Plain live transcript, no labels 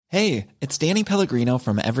Hey, it's Danny Pellegrino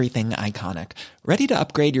from Everything Iconic. Ready to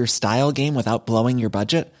upgrade your style game without blowing your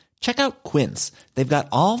budget? Check out Quince. They've got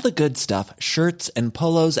all the good stuff, shirts and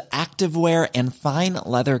polos, activewear, and fine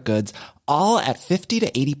leather goods, all at 50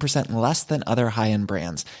 to 80% less than other high-end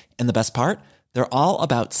brands. And the best part? They're all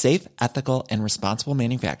about safe, ethical, and responsible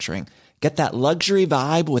manufacturing. Get that luxury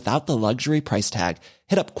vibe without the luxury price tag.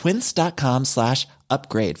 Hit up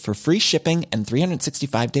quince.com/upgrade for free shipping and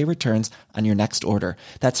 365-day returns on your next order.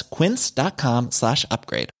 That's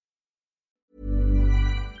quince.com/upgrade.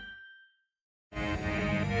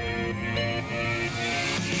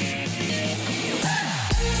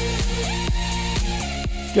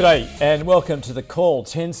 G'day and welcome to The Call.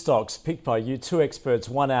 10 stocks picked by you, two experts,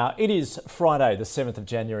 1 hour. It is Friday, the 7th of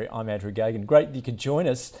January. I'm Andrew Gagan. Great that you could join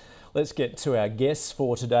us. Let's get to our guests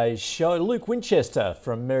for today's show. Luke Winchester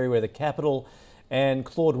from Merewether Capital and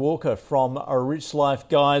Claude Walker from A Rich Life.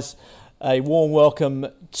 Guys, a warm welcome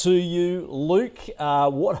to you. Luke,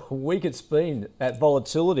 what a week it's been, that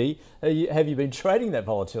volatility. Have you been trading that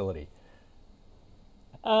volatility?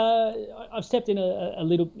 I've stepped in a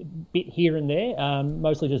little bit here and there,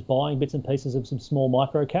 mostly just buying bits and pieces of some small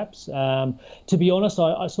micro caps. To be honest,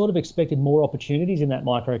 I sort of expected more opportunities in that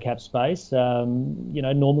micro cap space.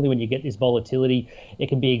 Normally when you get this volatility, it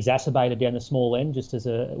can be exacerbated down the small end just with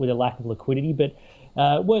a lack of liquidity. But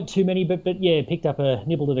weren't too many, but yeah,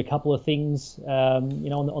 nibbled at a couple of things,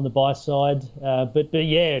 on the buy side. But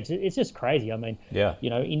yeah, it's just crazy. I mean, yeah,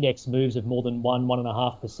 index moves of more than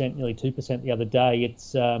 1.5%, nearly 2% the other day.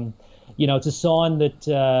 It's it's a sign that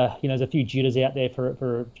there's a few jitters out there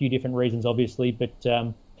for a few different reasons, obviously. But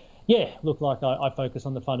look, like I focus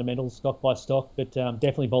on the fundamentals, stock by stock. But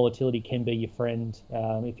definitely volatility can be your friend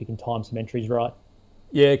if you can time some entries right.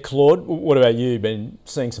 Yeah, Claude, what about you? Been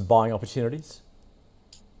seeing some buying opportunities?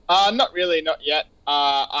 Not really, not yet.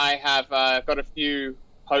 I have got a few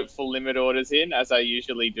hopeful limit orders in, as I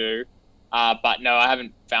usually do. But no, I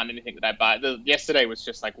haven't found anything that I buy. Yesterday was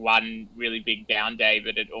just like one really big down day,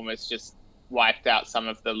 but it almost just wiped out some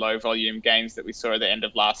of the low volume gains that we saw at the end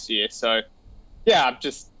of last year. So yeah, I'm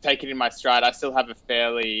just taking it in my stride. I still have a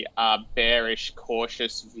fairly bearish,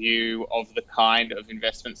 cautious view of the kind of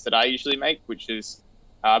investments that I usually make, which is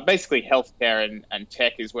basically healthcare and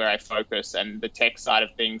tech is where I focus, and the tech side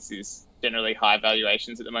of things is generally high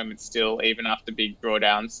valuations at the moment still, even after big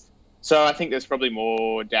drawdowns. So I think there's probably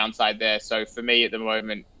more downside there. So for me at the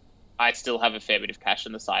moment, I still have a fair bit of cash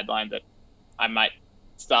on the sideline that I might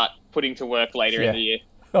start putting to work later in the year.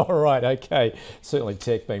 All right, okay. Certainly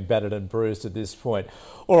tech being battered and bruised at this point.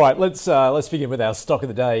 All right, let's begin with our stock of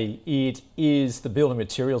the day. It is the building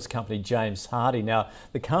materials company James Hardie. Now,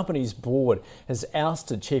 the company's board has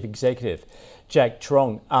ousted Chief Executive Jack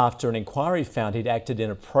Truong after an inquiry found he'd acted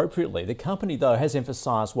inappropriately. The company, though, has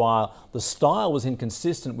emphasised while the style was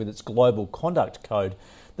inconsistent with its global conduct code,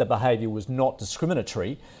 that behaviour was not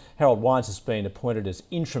discriminatory. Harold Wines has been appointed as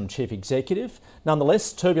interim chief executive.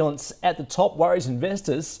 Nonetheless, turbulence at the top worries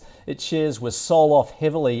investors. Its shares were sold off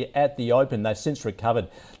heavily at the open. They've since recovered,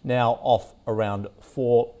 now off around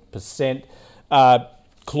 4%.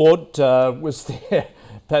 Claude, was there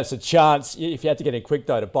perhaps a chance, if you had to get in quick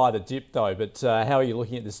though, to buy the dip though? But how are you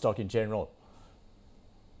looking at this stock in general?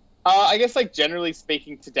 I guess, like, generally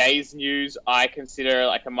speaking, today's news I consider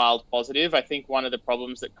like a mild positive. I think one of the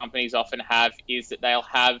problems that companies often have is that they'll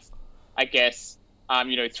have, I guess,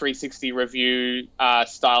 360 review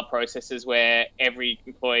style processes where every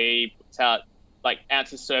employee puts out, like,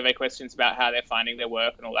 answers survey questions about how they're finding their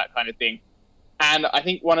work and all that kind of thing. And I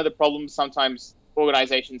think one of the problems sometimes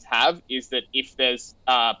organizations have is that if there's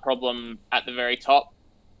a problem at the very top,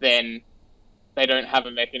 then they don't have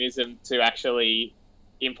a mechanism to actually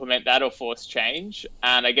implement that or force change.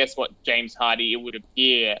 And I guess what James Hardie, it would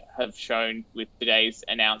appear, have shown with today's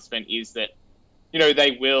announcement is that,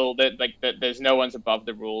 there's no one's above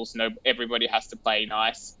the rules. No, everybody has to play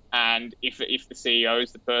nice. And if the CEO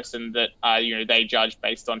is the person that, they judge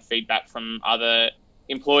based on feedback from other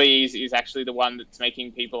employees is actually the one that's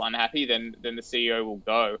making people unhappy, then the CEO will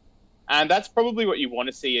go. And that's probably what you want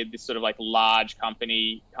to see in this sort of like large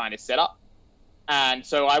company kind of setup. And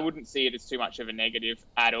so I wouldn't see it as too much of a negative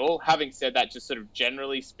at all. Having said that, just sort of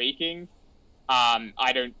generally speaking,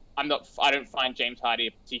 I don't find James Hardie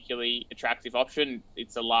a particularly attractive option.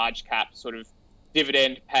 It's a large cap sort of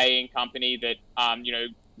dividend paying company that,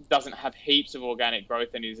 doesn't have heaps of organic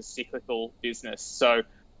growth and is a cyclical business. So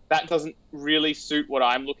that doesn't really suit what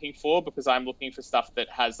I'm looking for, because I'm looking for stuff that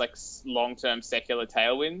has like long-term secular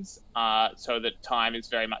tailwinds, so that time is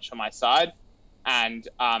very much on my side. And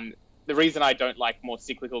the reason I don't like more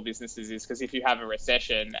cyclical businesses is because if you have a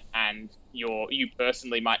recession and you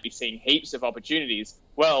personally might be seeing heaps of opportunities,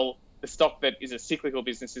 well, the stock that is a cyclical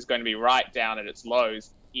business is going to be right down at its lows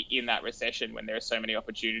in that recession when there are so many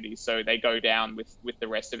opportunities. So they go down with the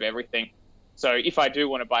rest of everything. So if I do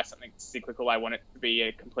want to buy something cyclical, I want it to be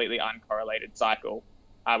a completely uncorrelated cycle,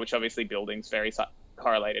 which obviously building's very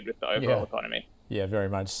correlated with the overall economy. Yeah, very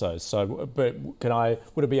much so. So, but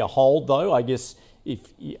would it be a hold though? I guess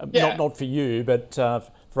not for you, but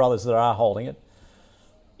for others that are holding it.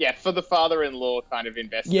 Yeah, for the father-in-law kind of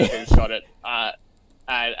investor who's got it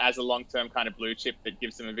as a long-term kind of blue chip that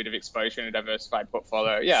gives them a bit of exposure in a diversified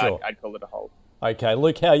portfolio. Yeah, sure. I'd call it a hold. Okay,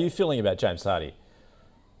 Luke, how are you feeling about James Hardie?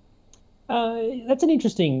 That's an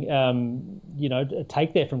interesting,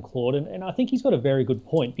 take there from Claude, and I think he's got a very good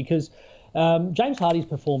point because James Hardie's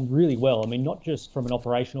performed really well. I mean, not just from an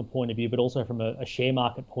operational point of view, but also from a share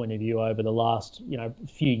market point of view over the last,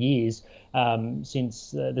 few years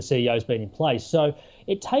since the CEO's been in place. So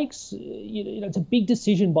it takes, it's a big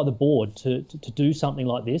decision by the board to do something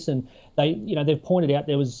like this, and they've pointed out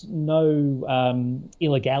there was no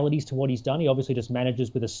illegalities to what he's done. He obviously just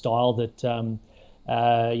manages with a style that.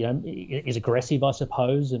 Is aggressive, I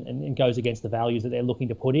suppose, and goes against the values that they're looking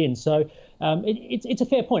to put in. So it's a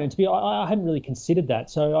fair point. And I hadn't really considered that.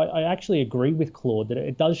 So I actually agree with Claude that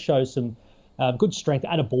it does show some good strength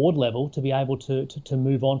at a board level to be able to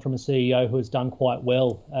move on from a CEO who has done quite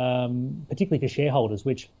well, particularly for shareholders,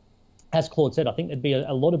 which, as Claude said, I think there'd be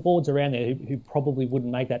a lot of boards around there who probably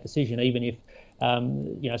wouldn't make that decision, even if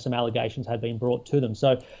some allegations had been brought to them.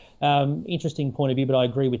 So interesting point of view, but I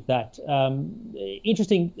agree with that.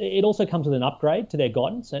 Interesting. It also comes with an upgrade to their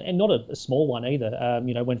guidance, and not a small one either.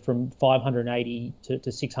 Went from 580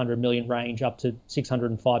 to 600 million range up to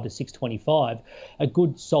 605 to 625. A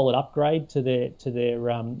good solid upgrade to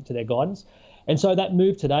their guidance, and so that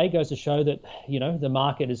move today goes to show that the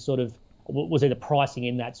market is sort of was either pricing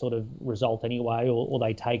in that sort of result anyway, or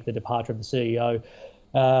they take the departure of the CEO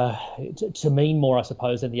to mean more, I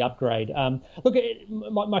suppose, than the upgrade. Look,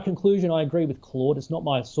 my conclusion, I agree with Claude. It's not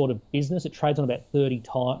my sort of business. It trades on about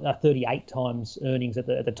 38 times earnings at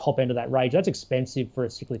the top end of that range. That's expensive for a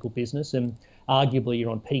cyclical business, and arguably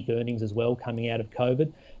you're on peak earnings as well coming out of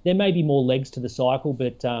COVID. There may be more legs to the cycle,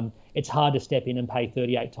 but it's hard to step in and pay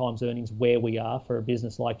 38 times earnings where we are for a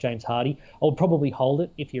business like James Hardie. I would probably hold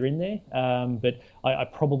it if you're in there, but I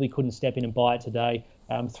probably couldn't step in and buy it today.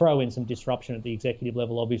 Throw in some disruption at the executive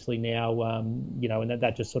level, obviously now, and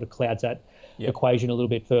that just sort of clouds that equation a little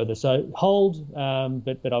bit further. So hold,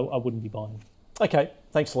 but I wouldn't be buying. Okay,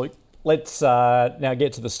 thanks, Luke. Let's now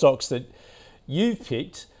get to the stocks that you've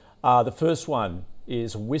picked. The first one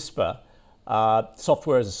is Whisper.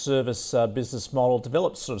 Software as a service business model,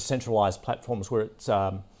 develops sort of centralized platforms where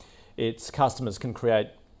its customers can create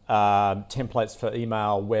templates for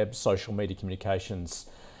email, web, social media communications,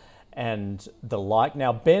 and the like.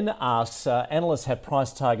 Now, Ben asks, analysts have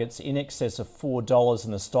price targets in excess of $4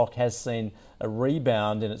 and the stock has seen a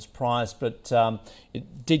rebound in its price, but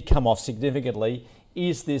it did come off significantly.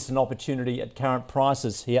 Is this an opportunity at current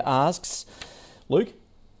prices, he asks. Luke?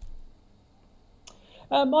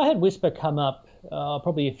 I had Whisper come up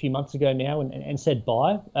probably a few months ago now and said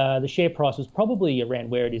buy. The share price was probably around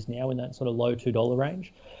where it is now in that sort of low $2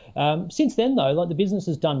 range. Since then, though, the business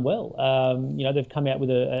has done well. They've come out with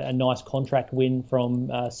a nice contract win from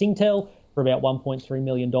Singtel for about $1.3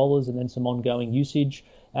 million and then some ongoing usage.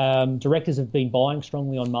 Directors have been buying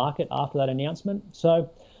strongly on market after that announcement.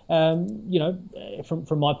 So,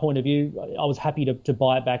 from my point of view, I was happy to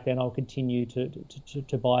buy it back then. I'll continue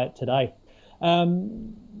to buy it today.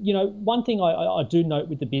 One thing I do note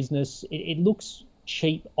with the business, it looks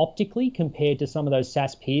cheap optically compared to some of those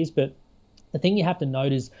SaaS peers, but the thing you have to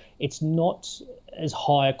note is it's not as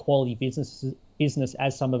high a quality business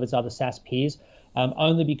as some of its other SaaS peers,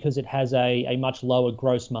 only because it has a much lower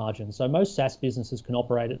gross margin. So most SaaS businesses can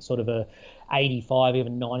operate at sort of a 85,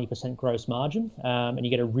 even 90% gross margin, and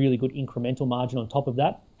you get a really good incremental margin on top of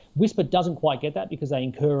that. Whisper doesn't quite get that because they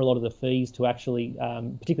incur a lot of the fees to actually,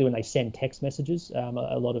 particularly when they send text messages,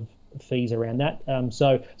 a lot of fees around that. A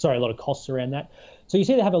lot of costs around that. So you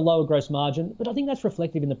see they have a lower gross margin, but I think that's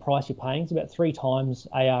reflective in the price you're paying. It's about 3 times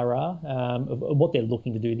ARR of what they're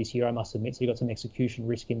looking to do this year, I must admit. So you've got some execution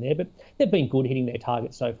risk in there, but they've been good hitting their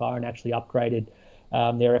targets so far and actually upgraded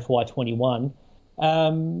their FY21.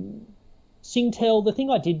 Singtel, the thing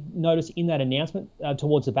I did notice in that announcement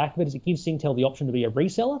towards the back of it is it gives Singtel the option to be a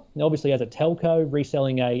reseller. Now, obviously, as a telco,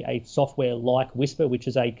 reselling a software like Whisper, which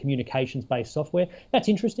is a communications-based software, that's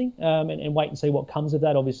interesting, and wait and see what comes of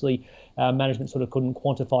that. Obviously, management sort of couldn't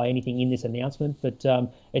quantify anything in this announcement, but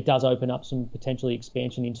it does open up some potentially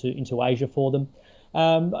expansion into Asia for them.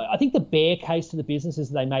 I think the bear case to the business is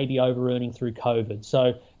they may be over-earning through COVID.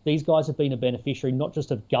 So these guys have been a beneficiary not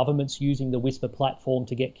just of governments using the Whisper platform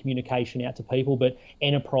to get communication out to people, but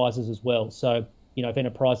enterprises as well. So, if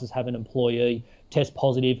enterprises have an employee test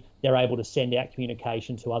positive, they're able to send out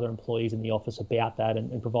communication to other employees in the office about that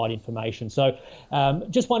and provide information. So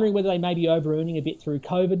just wondering whether they may be over-earning a bit through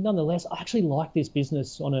COVID. Nonetheless, I actually like this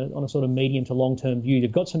business on a sort of medium to long-term view.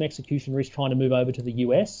 They've got some execution risk trying to move over to the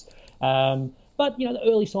US. But the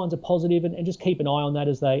early signs are positive, and just keep an eye on that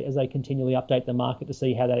as they continually update the market to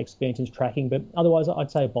see how that expansion is tracking. But otherwise,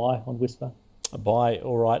 I'd say a buy on Whisper. A buy,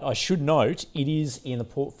 all right. I should note it is in the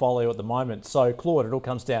portfolio at the moment. So, Claude, it all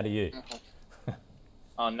comes down to you.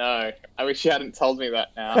 Oh no! I wish you hadn't told me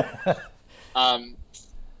that now.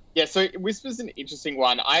 So Whisper's an interesting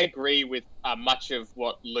one. I agree with much of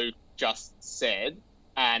what Luke just said,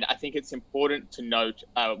 and I think it's important to note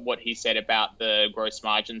what he said about the gross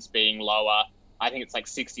margins being lower. I think it's like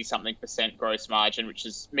 60-something% gross margin, which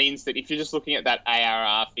means that if you're just looking at that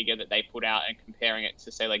ARR figure that they put out and comparing it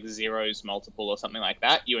to, say, like Xero's multiple or something like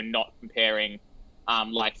that, you are not comparing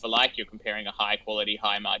like for like. You're comparing a high-quality,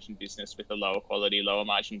 high-margin business with a lower-quality,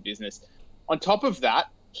 lower-margin business. On top of that,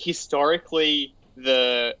 historically,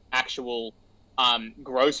 the actual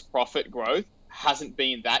gross profit growth hasn't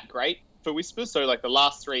been that great for Whisper. So, like, the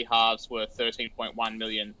last three halves were 13.1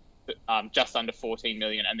 million, just under 14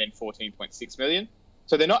 million, and then 14.6 million.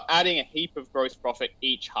 So they're not adding a heap of gross profit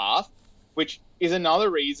each half, which is another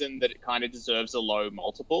reason that it kind of deserves a low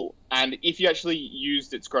multiple. And if you actually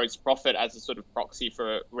used its gross profit as a sort of proxy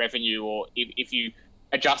for revenue, or if you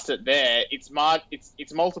adjust it there, its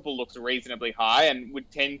multiple looks reasonably high and would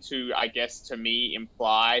tend to, I guess, to me,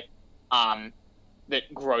 imply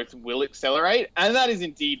that growth will accelerate. And that is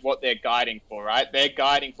indeed what they're guiding for, right? They're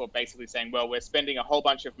guiding for basically saying, well, we're spending a whole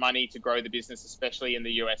bunch of money to grow the business, especially in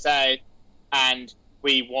the USA, and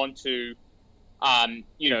we want to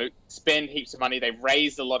spend heaps of money. They've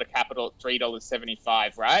raised a lot of capital at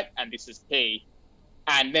 $3.75, right? And this is key.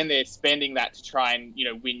 And then they're spending that to try and,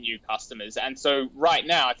 win new customers. And so right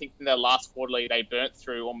now, I think in their last quarterly, they burnt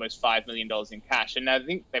through almost $5 million in cash. And I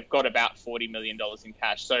think they've got about $40 million in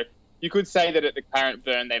cash. So you could say that at the current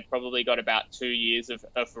burn, they've probably got about 2 years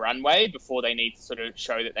of runway before they need to sort of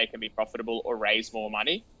show that they can be profitable or raise more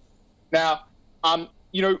money. Now, on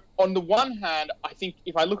the one hand, I think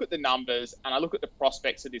if I look at the numbers and I look at the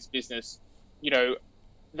prospects of this business,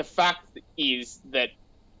 the fact is that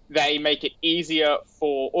they make it easier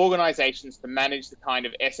for organizations to manage the kind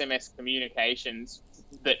of SMS communications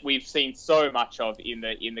that we've seen so much of in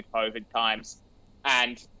the COVID times.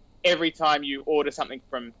 And every time you order something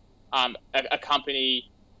from a company,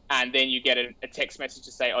 and then you get a text message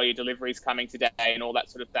to say, oh, your delivery's coming today, and all that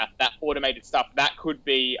sort of stuff, that automated stuff, that could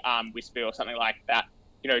be Whisper or something like that.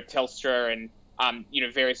 Telstra and,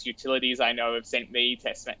 various utilities I know have sent me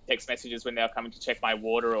text messages when they're coming to check my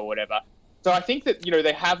water or whatever. So I think that,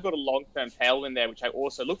 they have got a long-term tailwind there, which I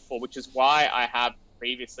also look for, which is why I have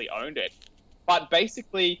previously owned it. But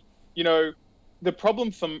basically, the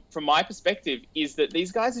problem from my perspective is that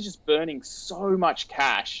these guys are just burning so much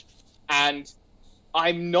cash, and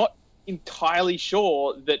I'm not entirely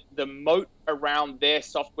sure that the moat around their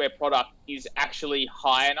software product is actually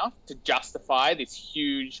high enough to justify this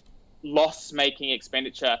huge loss-making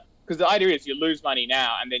expenditure. Because the idea is you lose money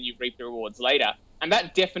now and then you reap the rewards later. And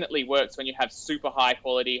that definitely works when you have super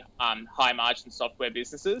high-quality, high-margin software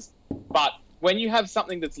businesses. But when you have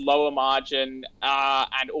something that's lower margin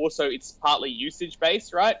and also it's partly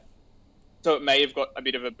usage-based, right? So it may have got a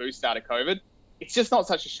bit of a boost out of COVID. It's just not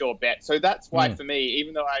such a sure bet. So that's why, for me,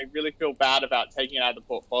 even though I really feel bad about taking it out of the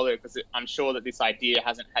portfolio, because I'm sure that this idea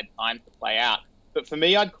hasn't had time to play out, but for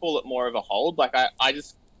me, I'd call it more of a hold. Like, I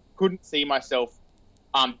just couldn't see myself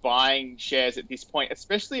buying shares at this point,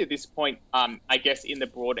 especially at this point, I guess, in the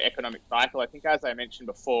broader economic cycle. I think, as I mentioned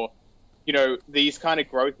before, these kind of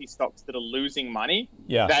growthy stocks that are losing money,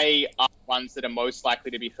 they are ones that are most likely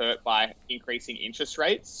to be hurt by increasing interest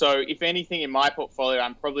rates. So if anything in my portfolio,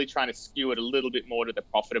 I'm probably trying to skew it a little bit more to the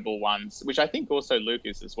profitable ones, which I think also Luke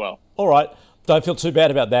is as well. All right. Don't feel too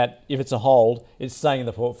bad about that. If it's a hold, it's staying in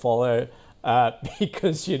the portfolio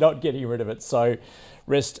because you're not getting rid of it. So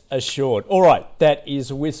rest assured. All right. That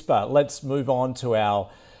is Whisper. Let's move on to our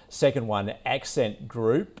second one, Accent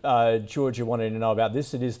Group. George, you wanted to know about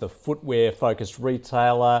this. It is the footwear-focused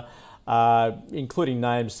retailer, including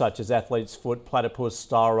names such as Athlete's Foot, Platypus,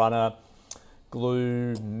 Style Runner,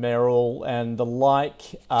 Glue, Merrill, and the like.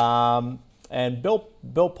 And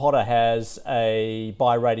Bell Potter has a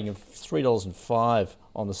buy rating of $3.05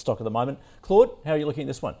 on the stock at the moment. Claude, how are you looking at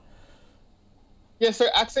this one? Yeah, so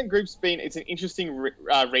Accent Group's it's an interesting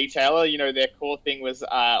retailer. You know, their core thing was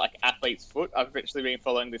like Athlete's Foot. I've actually been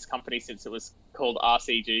following this company since it was called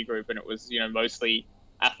RCG Group, and it was, you know, mostly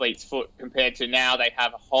Athlete's Foot, compared to now they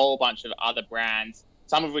have a whole bunch of other brands,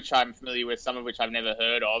 some of which I'm familiar with, some of which I've never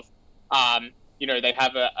heard of. You know, they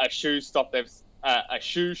have a shoe shop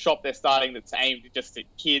they're starting that's aimed just at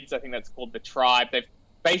kids. I think that's called The Tribe. They've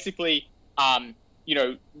basically, you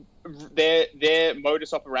know, their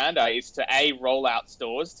modus operandi is to A, roll out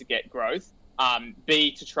stores to get growth,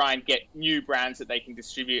 B, to try and get new brands that they can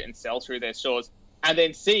distribute and sell through their stores, and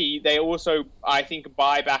then C, they also, I think,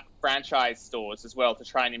 buy back franchise stores as well to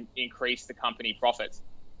try and increase the company profits.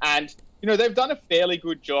 And, you know, they've done a fairly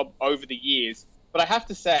good job over the years, but I have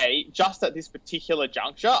to say, just at this particular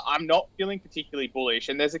juncture, I'm not feeling particularly bullish,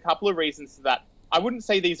 and there's a couple of reasons for that. I wouldn't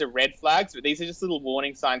say these are red flags, but these are just little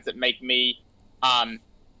warning signs that make me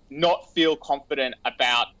not feel confident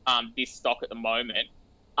about this stock at the moment.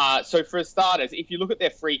 So for starters, if you look at their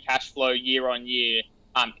free cash flow year on year,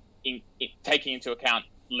 in taking into account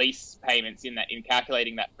lease payments in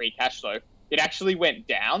calculating that free cash flow, it actually went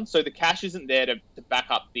down. So the cash isn't there to back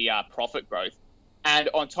up the profit growth. And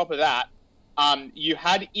on top of that, you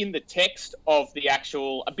had in the text of the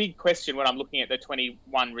a big question when I'm looking at the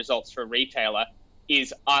 21 results for a retailer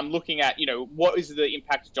is I'm looking at, you know, what is the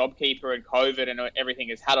impact JobKeeper and COVID and everything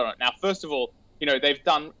has had on it. Now, first of all, you know, they've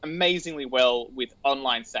done amazingly well with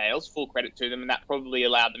online sales, full credit to them, and that probably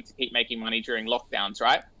allowed them to keep making money during lockdowns,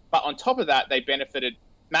 right? But on top of that, they benefited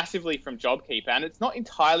massively from JobKeeper, and it's not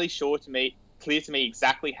entirely clear to me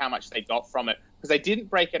exactly how much they got from it, because they didn't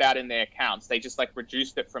break it out in their accounts. They just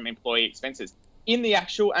reduced it from employee expenses. In the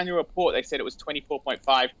actual annual report, they said it was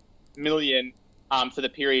 24.5 million for the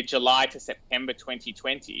period July to September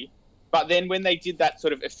 2020. But then when they did that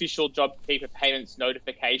sort of official JobKeeper payments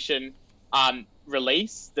notification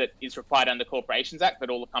release that is required under the Corporations Act that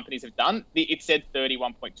all the companies have done, it said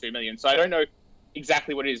 31.2 million. So I don't know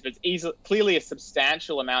exactly what it is, but it's clearly a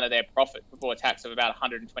substantial amount of their profit before tax of about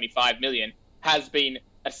 125 million has been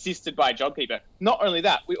assisted by JobKeeper. Not only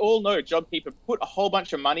that, we all know JobKeeper put a whole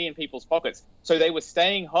bunch of money in people's pockets, so they were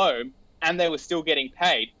staying home and they were still getting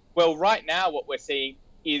paid. Well, right now what we're seeing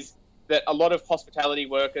is that a lot of hospitality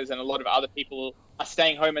workers and a lot of other people are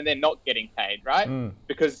staying home and they're not getting paid, right?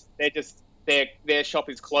 Because they're just their shop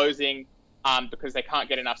is closing because they can't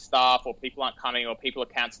get enough staff, or people aren't coming, or people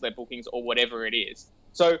have cancelled their bookings, or whatever it is.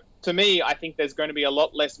 So to me, I think there's going to be a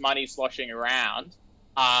lot less money sloshing around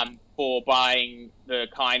for buying the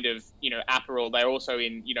kind of, you know, apparel. They're also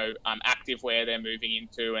in, you know, activewear they're moving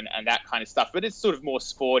into and that kind of stuff. But it's sort of more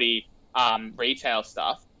sporty retail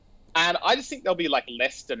stuff. And I just think there'll be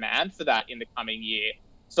less demand for that in the coming year.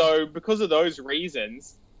 So because of those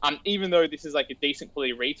reasons, even though this is a decent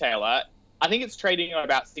quality retailer, I think it's trading on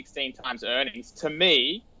about 16 times earnings. To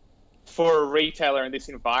me, for a retailer in this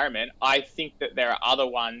environment, I think that there are other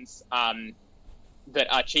ones that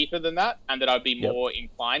are cheaper than that and that I'd be more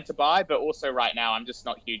inclined to buy. But also right now, I'm just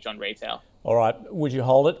not huge on retail. All right. Would you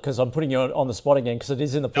hold it? Because I'm putting you on the spot again, because it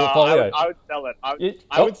is in the portfolio. I would sell it.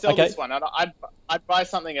 I would sell this one. I'd buy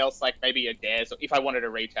something else, like maybe a Dares, if I wanted a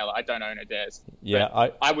retailer. I don't own a Dares. Yeah,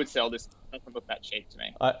 I would sell this. It doesn't look that cheap to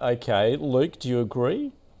me. Okay. Luke, do you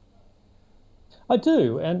agree? I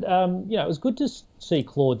do, and you know, it was good to see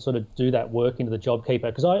Claude sort of do that work into the JobKeeper,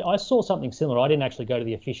 because I saw something similar. I didn't actually go to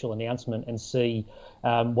the official announcement and see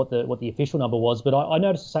what the official number was, but I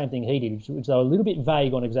noticed the same thing he did, which they were a little bit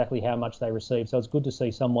vague on exactly how much they received. So it's good to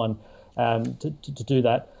see someone to do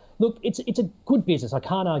that. Look, it's a good business. I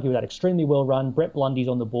can't argue with that. Extremely well run. Brett Blundy's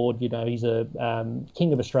on the board. You know, he's a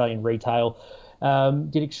king of Australian retail.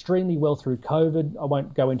 Did extremely well through COVID. I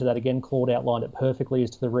won't go into that again. Claude outlined it perfectly as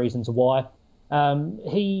to the reasons why.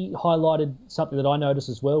 He highlighted something that I noticed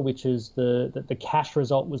as well, which is that the cash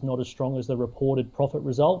result was not as strong as the reported profit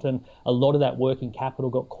result, and a lot of that working capital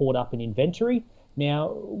got caught up in inventory.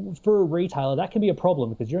 Now, for a retailer, that can be a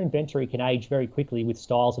problem because your inventory can age very quickly with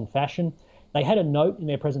styles and fashion. They had a note in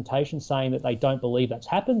their presentation saying that they don't believe that's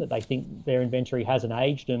happened, that they think their inventory hasn't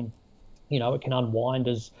aged, and you know, it can unwind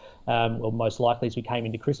as, well, most likely as we came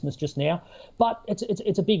into Christmas just now. But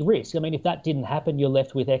it's a big risk. I mean, if that didn't happen, you're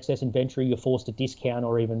left with excess inventory, you're forced to discount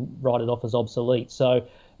or even write it off as obsolete. So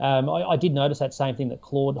I did notice that same thing that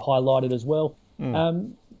Claude highlighted as well.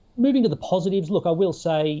 Moving to the positives, look, I will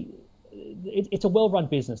say it's a well-run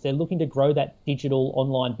business. They're looking to grow that digital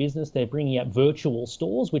online business. They're bringing out virtual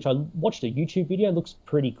stores, which I watched a YouTube video. It looks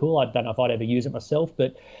pretty cool. I don't know if I'd ever use it myself,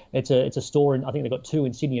 but it's a store, and I think they've got 2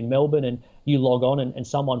 in Sydney and Melbourne. And you log on, and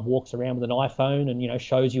someone walks around with an iPhone and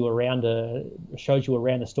shows you around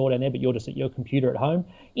the store down there, but you're just at your computer at home.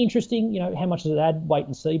 Interesting. How much does it add? Wait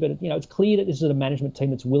and see. But it's clear that this is a management team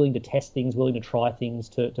that's willing to test things, willing to try things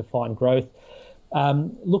to find growth.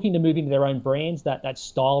 Looking to move into their own brands. That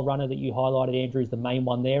Style Runner that you highlighted, Andrew, is the main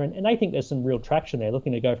one there, and they think there's some real traction there.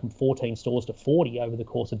 Looking to go from 14 stores to 40 over the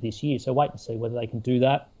course of this year. So wait and see whether they can do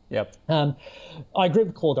that. Yep. I agree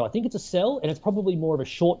with Claude. I think it's a sell, and it's probably more of a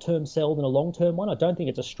short-term sell than a long-term one. I don't think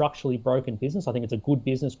it's a structurally broken business. I think it's a good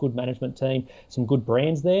business, good management team, some good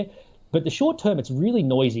brands there. But the short term, it's really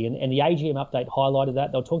noisy, and the AGM update highlighted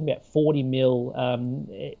that. They were talking about 40 mil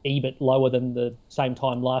EBIT lower than the same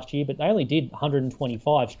time last year, but they only did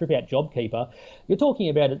 125. Strip out JobKeeper, you're talking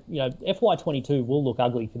about FY22 will look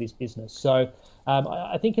ugly for this business. So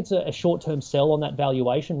I think it's a short-term sell on that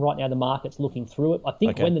valuation. Right now, the market's looking through it. I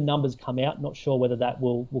think when the numbers come out, not sure whether that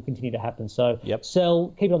will continue to happen. So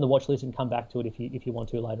sell, keep it on the watch list, and come back to it if you want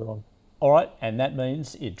to later on. All right, and that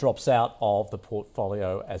means it drops out of the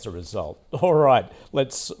portfolio as a result. All right,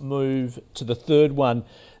 let's move to the third one.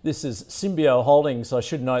 This is Symbio Holdings. I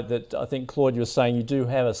should note that I think, Claude, you were saying you do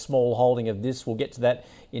have a small holding of this. We'll get to that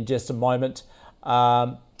in just a moment.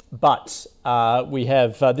 But we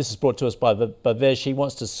have, this is brought to us by Bhavesh. He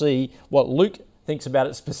wants to see what Luke thinks about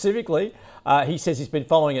it specifically. He says he's been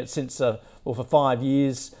following it since, for 5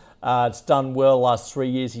 years. It's done well last 3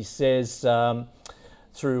 years, he says.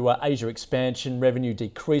 Through Asia expansion, revenue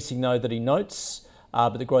decreasing though, that he notes,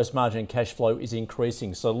 but the gross margin and cash flow is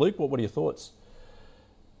increasing. So Luke, what are your thoughts?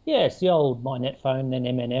 Yeah, it's the old MyNetPhone, then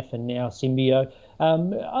MNF, and now Symbio.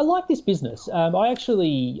 I like this business. I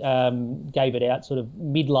actually gave it out sort of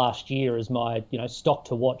mid last year as my stock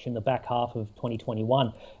to watch in the back half of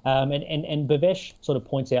 2021. And Bhavesh sort of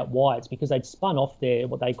points out why. It's because they'd spun off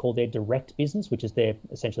what they call their direct business, which is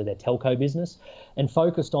essentially their telco business, and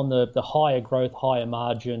focused on the higher growth, higher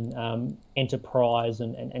margin enterprise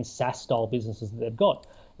and SaaS style businesses that they've got.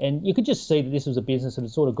 And you could just see that this was a business that had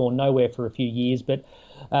sort of gone nowhere for a few years, but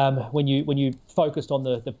when you focused on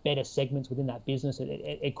the better segments within that business,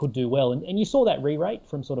 it could do well. And you saw that re-rate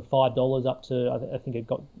from sort of $5 up to, I think it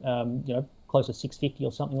got close to $6.50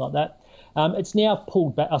 or something like that. It's now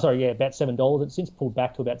pulled back. About $7. It's since pulled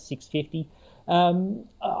back to about $6.50.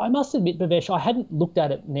 I must admit, Bhavesh, I hadn't looked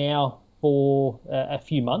at it now for a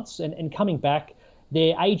few months, and coming back,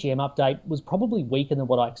 their AGM update was probably weaker than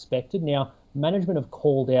what I expected. Now, management have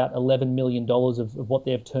called out $11 million of what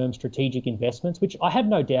they've termed strategic investments, which I have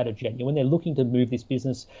no doubt are genuine. They're looking to move this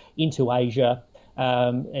business into Asia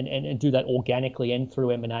and do that organically and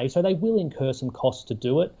through M&A. So they will incur some costs to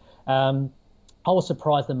do it. I was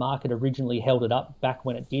surprised the market originally held it up back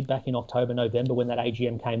when it did, back in October, November, when that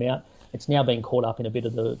AGM came out. It's now been caught up in a bit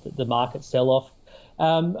of the market sell-off.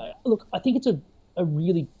 Look, I think it's a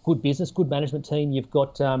really good business, good management team. You've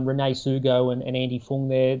got Renee Sugo and Andy Fung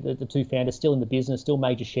there, the two founders, still in the business, still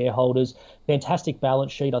major shareholders. Fantastic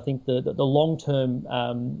balance sheet. I think the long-term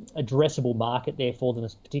addressable market there for them,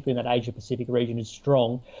 particularly in that Asia-Pacific region, is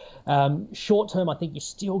strong. Short-term, I think you're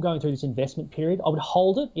still going through this investment period. I would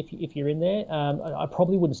hold it if you're in there. I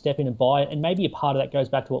probably wouldn't step in and buy it. And maybe a part of that goes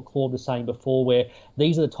back to what Claude was saying before, where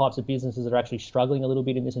these are the types of businesses that are actually struggling a little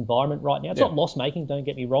bit in this environment right now. It's not loss-making, don't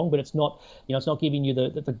get me wrong, but it's not giving you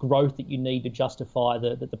the growth that you need to justify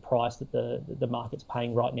the price that the market's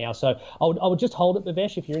paying right now. So I would just hold it,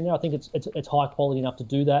 Bhavesh, if you're in there. I think it's high quality enough to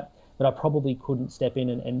do that, but I probably couldn't step in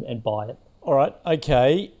and buy it. All right,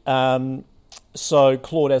 okay. So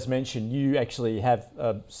Claude, as mentioned, you actually have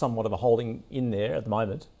somewhat of a holding in there at the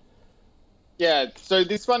moment. Yeah, so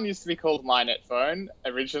this one used to be called MyNetPhone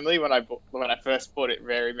originally when I first bought it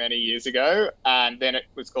very many years ago, and then it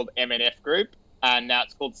was called MNF Group, and now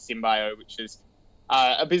it's called Symbio, which is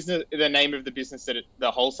a business, the name of the business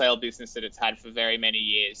the wholesale business that it's had for very many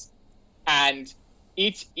years. And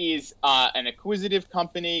it is an acquisitive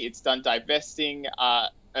company. It's done divesting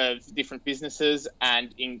of different businesses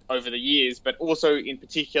over the years, but also in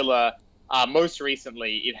particular, most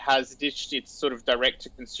recently, it has ditched its sort of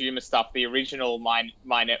direct-to-consumer stuff, the original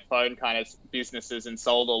MyNetPhone kind of businesses, and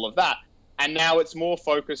sold all of that. And now it's more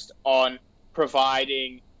focused on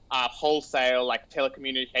providing wholesale, like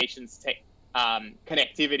telecommunications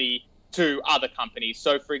connectivity to other companies.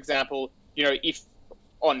 So, for example, if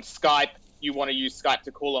on Skype you want to use Skype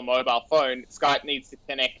to call a mobile phone, Skype needs to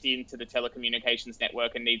connect into the telecommunications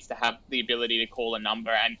network and needs to have the ability to call a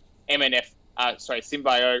number. And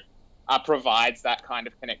Symbio provides that kind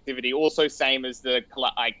of connectivity. Also, same as the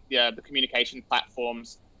communication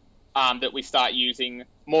platforms that we start using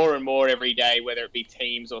more and more every day, whether it be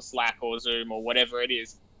Teams or Slack or Zoom or whatever it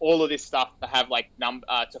is. All of this stuff to have like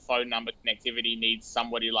to phone number connectivity needs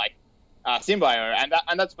somebody like Symbio,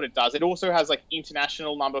 and that's what it does. It also has like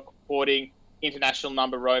international number porting, international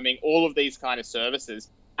number roaming, all of these kind of services,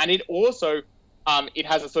 and it also it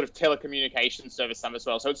has a sort of telecommunications service as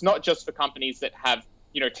well. So it's not just for companies that have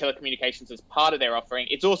telecommunications as part of their offering.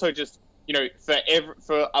 It's also just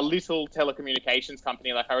for a little telecommunications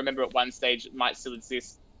company. Like I remember at one stage, it might still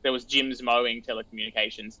exist, there was Jim's Mowing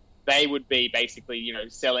Telecommunications. They would be basically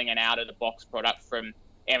selling an out of the box product from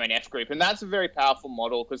M&F Group, and that's a very powerful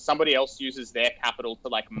model because somebody else uses their capital to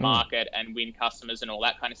like market and win customers and all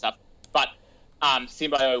that kind of stuff. But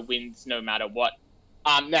Symbio wins no matter what.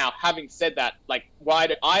 Now, having said that, like, why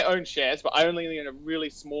do I own shares, but I only own a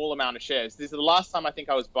really small amount of shares? This is the last time I think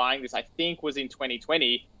I was buying this, I think was in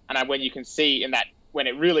 2020. And when you can see in that, when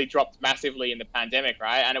it really dropped massively in the pandemic,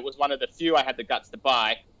 right? And it was one of the few I had the guts to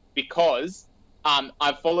buy because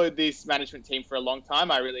I've followed this management team for a long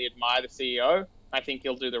time. I really admire the CEO. I think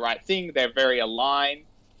he'll do the right thing. They're very aligned.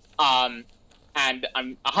 And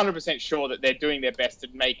I'm 100% sure that they're doing their best to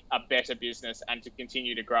make a better business and to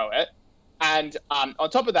continue to grow it. And on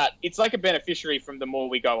top of that, it's like a beneficiary from the more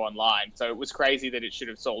we go online. So it was crazy that it should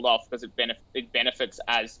have sold off because it benefits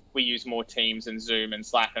as we use more Teams and Zoom and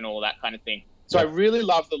Slack and all that kind of thing. So I really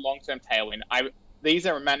love the long-term tailwind. These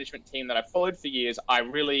are a management team that I've followed for years. I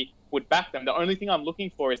really would back them. The only thing I'm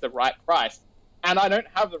looking for is the right price. And I don't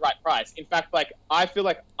have the right price. In fact, like I feel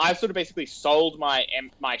like I've sort of basically sold my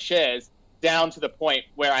shares down to the point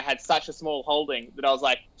where I had such a small holding that I was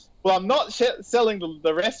like, well, I'm not selling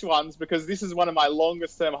the rest ones because this is one of my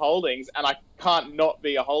longest term holdings and I can't not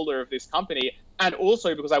be a holder of this company. And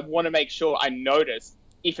also because I want to make sure I notice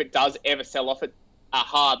if it does ever sell off it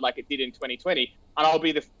hard like it did in 2020. And I'll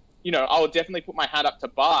be I will definitely put my hand up to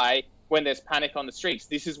buy when there's panic on the streets.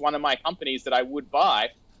 This is one of my companies that I would buy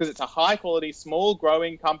because it's a high quality, small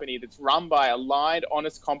growing company that's run by aligned,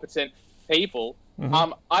 honest, competent people.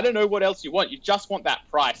 Mm-hmm. I don't know what else you want. You just want that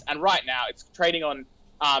price. And right now it's trading on,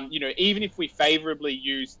 even if we favorably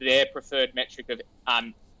use their preferred metric of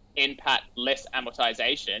NPAT less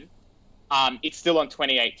amortization, it's still on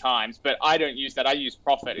 28 times, but I don't use that. I use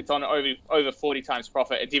profit. It's on over 40 times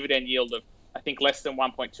profit, a dividend yield of, I think, less than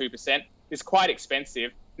 1.2%. It's quite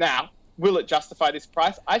expensive. Now, will it justify this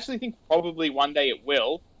price? I actually think probably one day it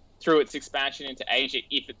will through its expansion into Asia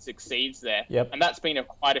if it succeeds there. Yep. And that's been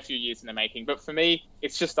quite a few years in the making. But for me,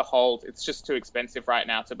 it's just a hold. It's just too expensive right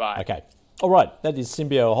now to buy. Okay. All right, that is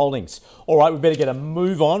Symbio Holdings. All right, we better get a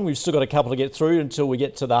move on. We've still got a couple to get through until we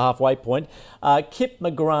get to the halfway point. Kip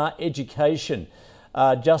McGrath Education.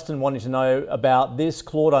 Justin wanting to know about this.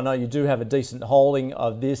 Claude, I know you do have a decent holding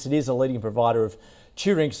of this. It is a leading provider of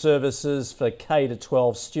tutoring services for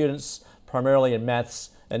K-12 students, primarily in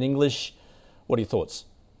maths and English. What are your thoughts?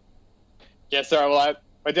 Yeah, so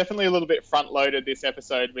we're definitely a little bit front-loaded this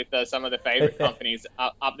episode with some of the favourite companies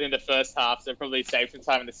up in the first half, so probably save some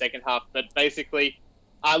time in the second half. But basically,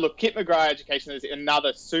 look, Kip McGrath Education is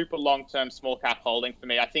another super long-term small-cap holding for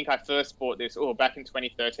me. I think I first bought this back in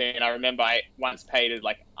 2013. I remember I once paid it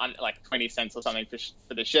like 20 cents or something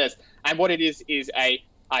for the shares. And what it is a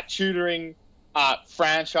tutoring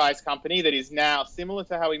franchise company that is now similar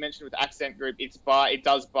to how we mentioned with Accent Group. It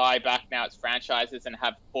does buy back now its franchises and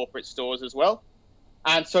have corporate stores as well.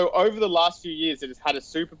 And so over the last few years, it has had a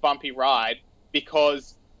super bumpy ride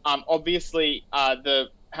because obviously the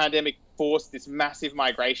pandemic forced this massive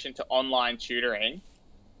migration to online tutoring.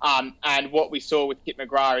 And what we saw with Kip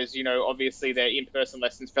McGrath is, obviously their in-person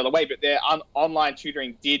lessons fell away, but their online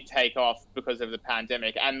tutoring did take off because of the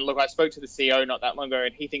pandemic. And look, I spoke to the CEO not that long ago,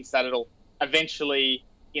 and he thinks that it'll eventually,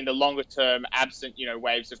 in the longer term, absent,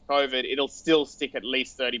 waves of COVID, it'll still stick at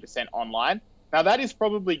least 30% online. Now, that is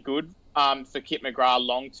probably good for Kip McGrath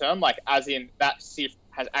long term, like as in that shift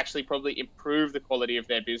has actually probably improved the quality of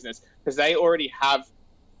their business because they already have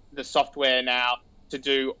the software now to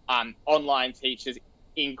do online teachers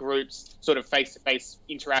in groups, sort of face-to-face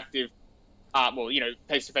interactive,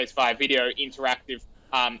 face-to-face via video interactive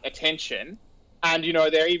attention. And,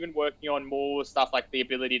 they're even working on more stuff like the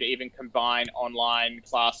ability to even combine online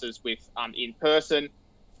classes with in-person.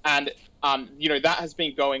 And, that has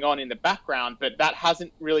been going on in the background, but that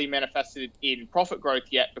hasn't really manifested in profit growth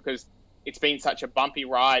yet because it's been such a bumpy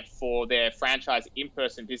ride for their franchise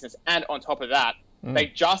in-person business. And on top of that, they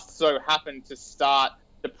just so happened to start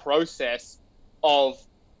the process of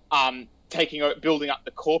building up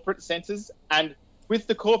the corporate centers. And with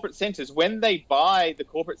the corporate centers, when they buy the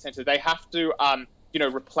corporate center, they have to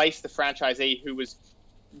replace the franchisee who was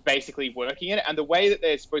basically working in it. And the way that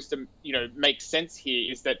they're supposed to, make sense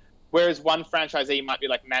here is that whereas one franchisee might be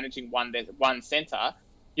like managing one center,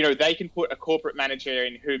 they can put a corporate manager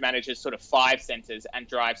in who manages sort of 5 centers and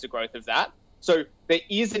drives the growth of that. So there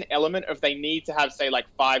is an element of they need to have, say, like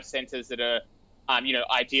 5 centers that are,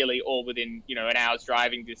 ideally all within, an hour's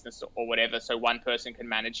driving distance or whatever. So one person can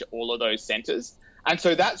manage all of those centers. And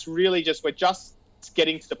so that's really we're just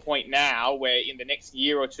getting to the point now where in the next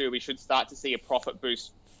year or two, we should start to see a profit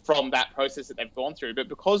boost from that process that they've gone through. But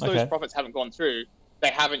because those profits haven't gone through, they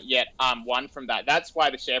haven't yet won from that. That's why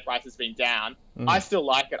the share price has been down. I still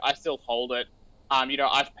like it. I still hold it.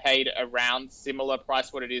 I've paid around similar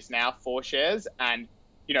price what it is now for shares, and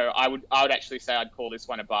I would actually say I'd call this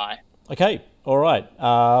one a buy. Okay, all right,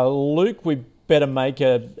 Luke, we better make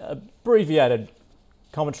a abbreviated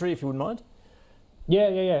commentary if you wouldn't mind.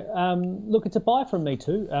 Yeah. Look, it's a buy from me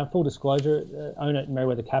too. Full disclosure, own it in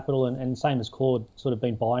Meriwether Capital, and same as Claude, sort of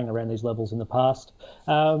been buying around these levels in the past.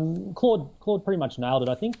 Claude pretty much nailed it.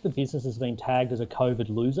 I think the business has been tagged as a COVID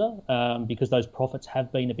loser because those profits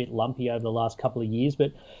have been a bit lumpy over the last couple of years.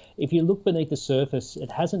 But if you look beneath the surface,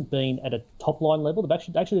 it hasn't been at a top line level. They've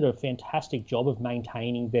actually done a fantastic job of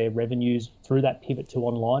maintaining their revenues through that pivot to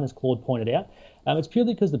online, as Claude pointed out. It's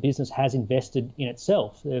purely because the business has invested in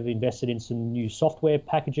itself. They've invested in some new software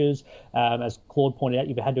packages. As Claude pointed out,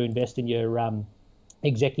 you've had to invest in your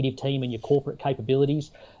executive team and your corporate capabilities.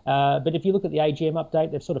 But if you look at the AGM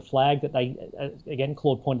update, they've sort of flagged that they, again,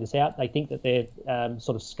 Claude pointed this out, they think that they're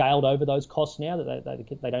sort of scaled over those costs now,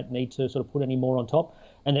 that they don't need to sort of put any more on top,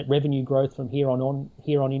 and that revenue growth from here on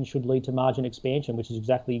in should lead to margin expansion, which is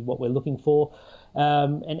exactly what we're looking for. The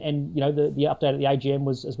update at the AGM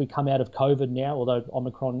was as we come out of COVID now, although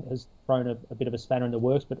Omicron has thrown a bit of a spanner in the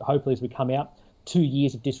works, but hopefully as we come out, 2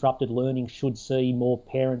 years of disrupted learning should see more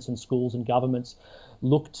parents and schools and governments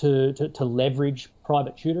look to leverage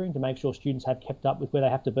private tutoring to make sure students have kept up with where they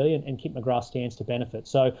have to be, and Kip McGrath stands to benefit.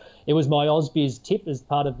 So it was my AusBiz tip as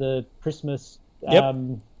part of the Christmas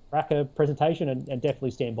Racker presentation, and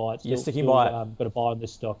definitely stand by it. You're sticking by it. Got to buy on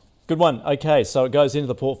this stock. Good one. Okay, so it goes into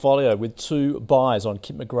the portfolio with 2 buys on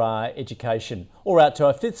Kip McGrath Education. All right, to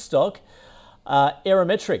our 5th stock,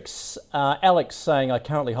 Aerometrics. Alex saying, I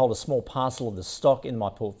currently hold a small parcel of the stock in my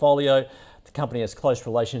portfolio. The company has close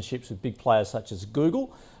relationships with big players such as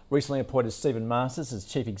Google. Recently appointed Stephen Masters as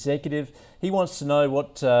chief executive. He wants to know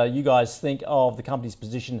what you guys think of the company's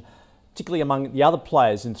position, particularly among the other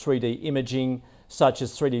players in 3D imaging, such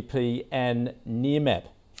as 3DP and Nearmap.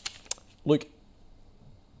 Luke.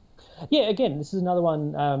 Yeah, again, this is another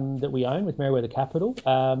one that we own with Meriwether Capital.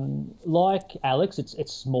 Like Alex,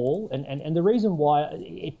 it's small, and the reason why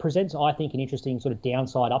it presents, I think, an interesting sort of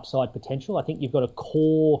downside upside potential. I think you've got a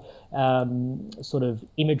core sort of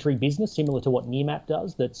imagery business similar to what Nearmap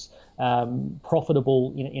does that's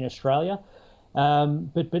profitable in Australia.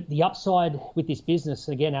 But the upside with this business,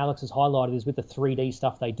 again, Alex has highlighted, is with the 3D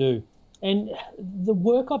stuff they do. And the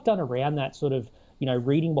work I've done around that sort of,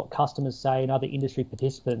 reading what customers say and other industry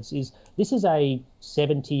participants is this is a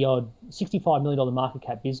 $65 million market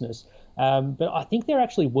cap business. But I think they're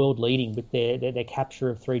actually world leading with their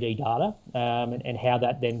capture of 3D data and how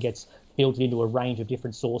that then gets filtered into a range of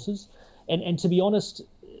different sources. And to be honest,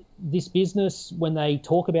 this business, when they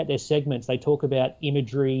talk about their segments, they talk about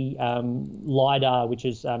imagery, LiDAR, which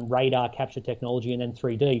is radar capture technology, and then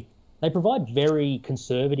 3D. They provide very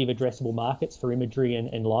conservative addressable markets for imagery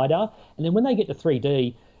and LiDAR. And then when they get to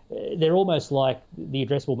 3D, they're almost like the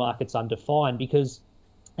addressable market's undefined because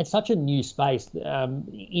it's such a new space.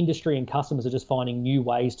 Industry and customers are just finding new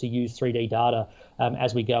ways to use 3D data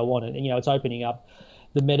as we go on. And it's opening up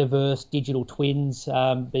the metaverse, digital twins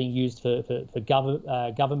being used for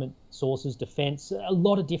government sources, defence. A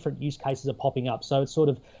lot of different use cases are popping up. So it's sort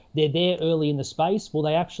of, they're there early in the space. Will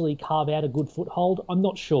they actually carve out a good foothold? I'm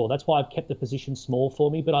not sure. That's why I've kept the position small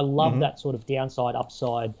for me, but I love that sort of downside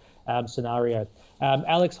upside scenario.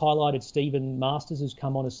 Alex highlighted Stephen Masters, who's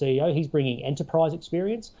come on as CEO. He's bringing enterprise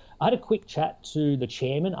experience. I had a quick chat to the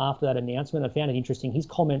chairman after that announcement. I found it interesting. His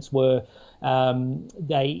comments were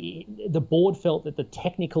the board felt that the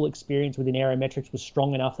technical experience within Aerometrics was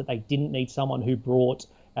strong enough that they didn't need someone who brought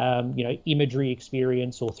imagery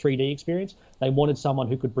experience or 3D experience. They wanted someone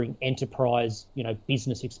who could bring enterprise,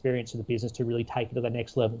 business experience to the business to really take it to the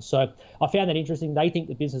next level. So I found that interesting. They think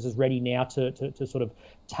the business is ready now to sort of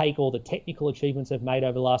take all the technical achievements they've made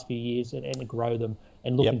over the last few years and grow them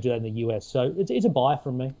and look and do that in the US. So it's a buy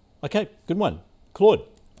from me. Okay, good one. Claude.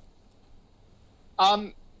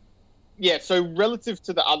 So relative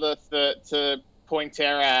to the other, to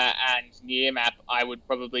Pointera and Nearmap, I would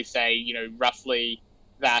probably say, roughly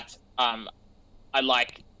that I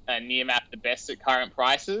like Nearmap the best at current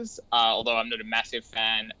prices, although I'm not a massive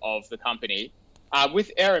fan of the company.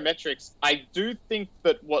 With Aerometrics, I do think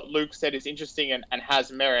that what Luke said is interesting and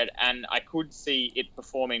has merit, and I could see it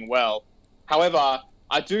performing well. However,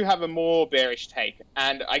 I do have a more bearish take,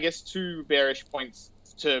 and I guess two bearish points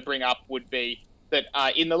to bring up would be that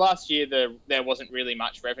in the last year, there wasn't really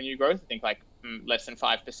much revenue growth, I think less than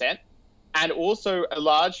 5%. And also a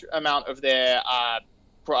large amount of their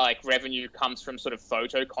revenue comes from sort of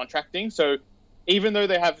photo contracting. So even though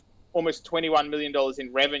they have almost $21 million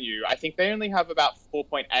in revenue, I think they only have about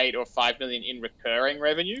 4.8 or 5 million in recurring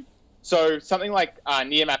revenue. So something like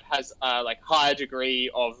Nearmap has higher degree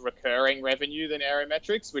of recurring revenue than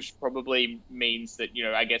Aerometrics, which probably means that,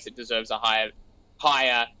 I guess it deserves a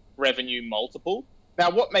higher revenue multiple. Now,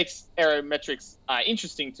 what makes Aerometrics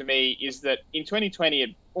interesting to me is that in 2020,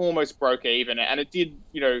 it almost broke even, and it did,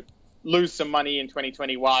 lose some money in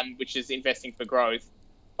 2021, which is investing for growth.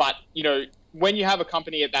 But, when you have a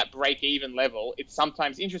company at that break-even level, it's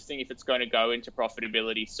sometimes interesting if it's going to go into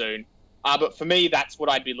profitability soon. But for me, that's what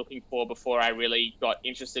I'd be looking for before I really got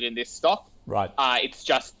interested in this stock. Right. It's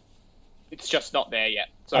just not there yet.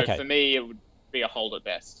 So okay. For me, it would be a hold at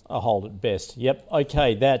best. A hold at best. Yep.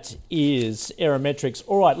 Okay, that is Aerometrics.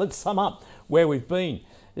 All right, let's sum up where we've been.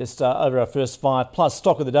 Just over our first 5 plus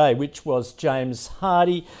stock of the day, which was James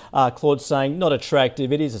Hardie. Claude saying not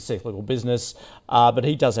attractive. It is a cyclical business, but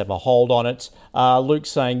he does have a hold on it. Luke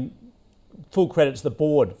saying full credit to the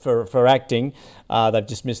board for acting. They've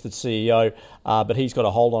dismissed the CEO, but he's got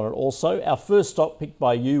a hold on it also. Our first stock picked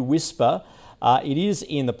by you, Whisper. It is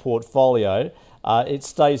in the portfolio. It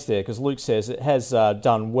stays there because Luke says it has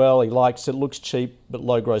done well. He likes it. Looks cheap, but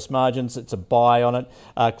low gross margins. It's a buy on it.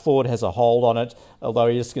 Claude has a hold on it, although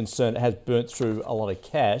he is concerned it has burnt through a lot of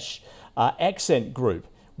cash. Accent Group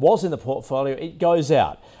was in the portfolio. It goes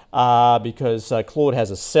out because Claude has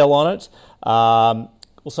a sell on it.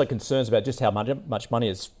 Also concerns about just how much money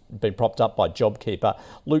has been propped up by JobKeeper.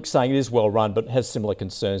 Luke saying it is well run, but has similar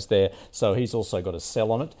concerns there, so he's also got a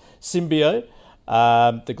sell on it. Symbio,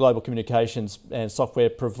 the global communications and software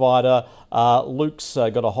provider. Luke's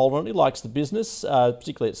got a hold on it. He likes the business,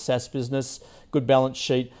 particularly its SaaS business. Good balance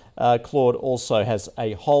sheet. Claude also has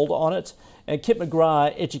a hold on it. And Kip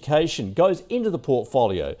McGrath Education goes into the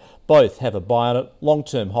portfolio. Both have a buy on it.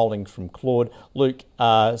 Long-term holding from Claude. Luke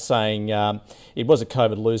saying it was a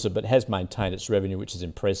COVID loser, but has maintained its revenue, which is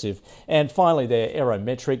impressive. And finally there,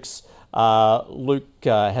 Aerometrics. Luke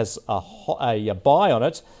has a buy on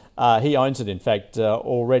it. He owns it, in fact,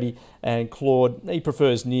 already. And Claude, he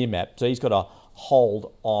prefers Nearmap, so he's got a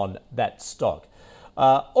hold on that stock.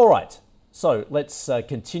 All right, so let's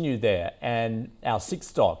continue there. And our sixth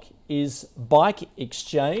stock is Bike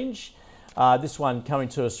Exchange. This one coming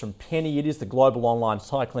to us from Penny. It is the global online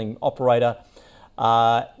cycling operator.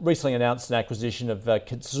 Recently announced an acquisition of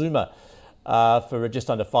Katsuma for just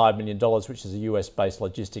under $5 million, which is a US-based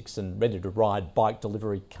logistics and ready-to-ride bike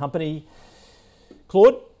delivery company.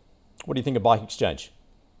 Claude, what do you think of Bike Exchange?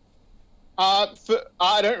 I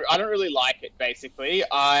don't really like it. Basically,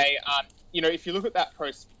 if you look at that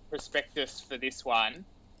prospectus for this one,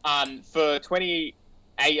 for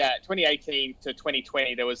 2018 to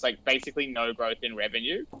 2020, there was basically no growth in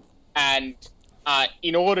revenue, and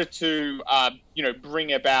in order to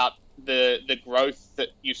bring about the growth that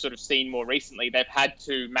you've sort of seen more recently, they've had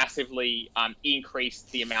to massively increase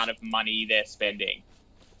the amount of money they're spending.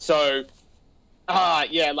 So.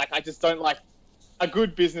 I just don't like a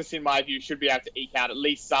good business, in my view, should be able to eke out at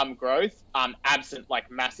least some growth, absent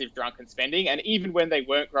massive drunken spending. And even when they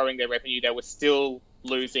weren't growing their revenue, they were still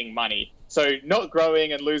losing money. So not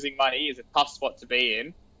growing and losing money is a tough spot to be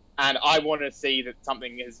in. And I want to see that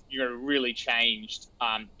something has really changed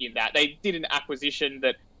in that. They did an acquisition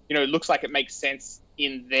that looks like it makes sense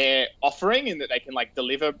in their offering, in that they can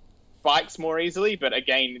deliver bikes more easily. But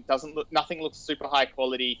again, nothing looks super high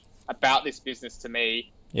quality about this business to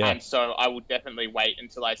me, and so I will definitely wait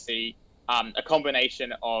until I see a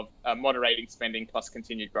combination of moderating spending plus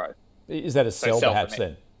continued growth. Is that a sell perhaps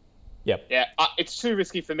then? Yep. Yeah, it's too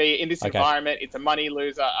risky for me in this environment. It's a money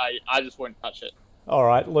loser. I just won't touch it. All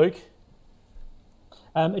right, Luke.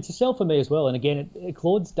 It's a sell for me as well. And again,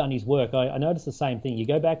 Claude's done his work. I noticed the same thing. You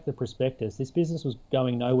go back to the prospectus. This business was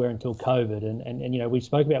going nowhere until COVID, and we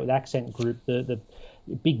spoke about with Accent Group the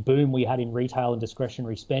big boom we had in retail and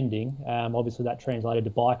discretionary spending. Obviously, that translated to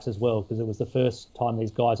bikes as well, because it was the first time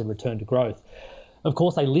these guys had returned to growth. Of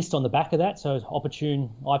course, they list on the back of that, so it's opportune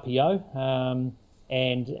IPO.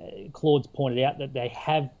 And Claude's pointed out that they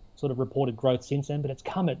have sort of reported growth since then, but it's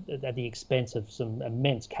come at the expense of some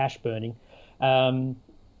immense cash burning.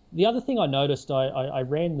 The other thing I noticed, I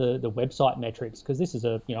ran the website metrics because this is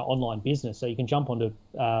a online business, so you can jump onto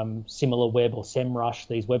SimilarWeb or SEMrush,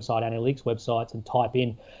 these website analytics websites, and type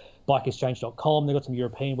in bikeexchange.com. They've got some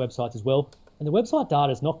European websites as well, and the website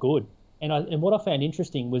data is not good. And what I found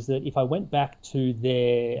interesting was that if I went back to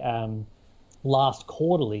their last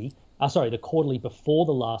quarterly, the quarterly before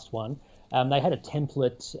the last one, they had a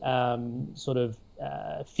template sort of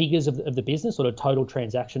figures of the business, sort of total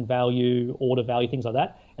transaction value, order value, things like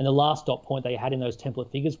that. And the last dot point they had in those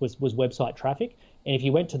template figures was website traffic. And if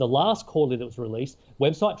you went to the last quarterly that was released,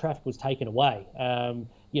 website traffic was taken away. And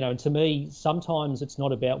to me, sometimes it's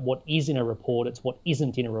not about what is in a report, it's what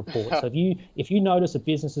isn't in a report. So if you notice a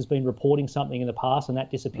business has been reporting something in the past and that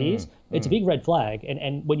disappears, it's a big red flag.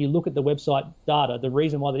 And when you look at the website data, the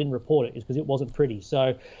reason why they didn't report it is because it wasn't pretty.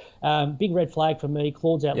 So big red flag for me.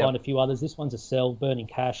 Claude's outlined a few others. This one's a sell, burning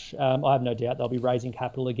cash. I have no doubt they'll be raising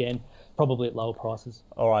capital again, probably at lower prices.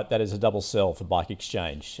 All right, that is a double sell for Bike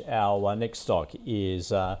Exchange. Our next stock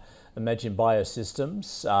is Imagine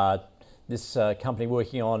Biosystems. This company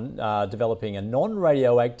working on developing a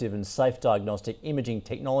non-radioactive and safe diagnostic imaging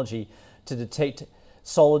technology to detect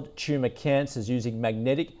solid tumour cancers using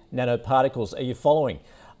magnetic nanoparticles. Are you following?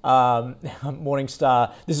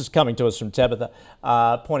 Morningstar, this is coming to us from Tabitha,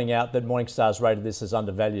 pointing out that Morningstar's rated this as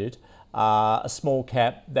undervalued. A small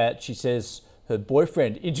cap that she says her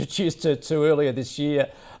boyfriend introduced her to earlier this year,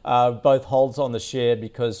 both holds on the share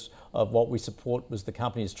because of what we support was the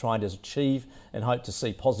company is trying to achieve and hope to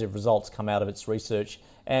see positive results come out of its research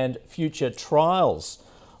and future trials.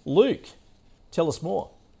 Luke, tell us more.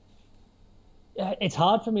 It's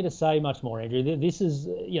hard for me to say much more, Andrew. This is,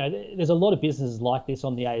 there's a lot of businesses like this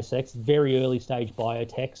on the ASX, very early stage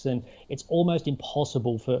biotechs, and it's almost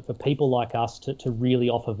impossible for people like us to really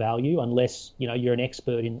offer value unless, you're an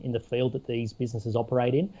expert in the field that these businesses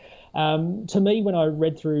operate in. To me, when I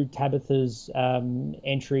read through Tabitha's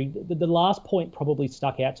entry, the last point probably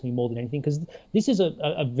stuck out to me more than anything because this is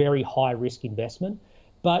a very high risk investment.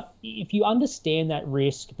 But if you understand that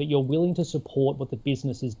risk, but you're willing to support what the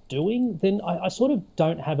business is doing, then I sort of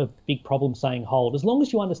don't have a big problem saying hold, as long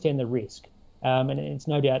as you understand the risk. And it's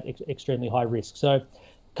no doubt extremely high risk. So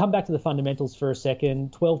come back to the fundamentals for a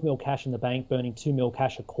second. 12 mil cash in the bank, burning 2 mil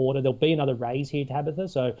cash a quarter. There'll be another raise here, Tabitha.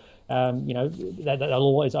 So, that'll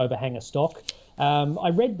always overhang a stock. I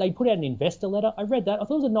read they put out an investor letter. I read that. I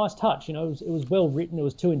thought it was a nice touch. It was well written. It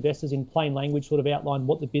was two investors in plain language sort of outlined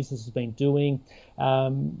what the business has been doing,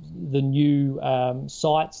 the new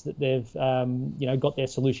sites that they've got their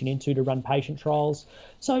solution into to run patient trials.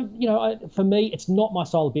 So for me, it's not my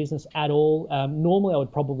style of business at all. Normally, I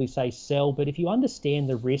would probably say sell, but if you understand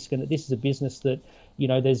the risk and that this is a business that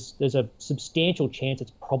there's a substantial chance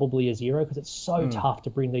it's probably a zero because it's so tough to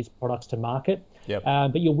bring these products to market. Yep.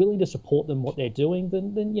 But you're willing to support them, what they're doing,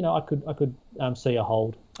 then I could see a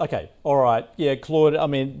hold. Okay, all right, yeah, Claude. I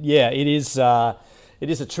mean, yeah, it is a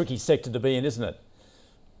tricky sector to be in, isn't it?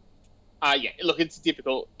 Look, it's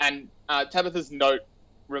difficult, and Tabitha's note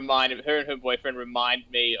reminded her and her boyfriend remind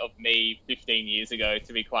me of me 15 years ago.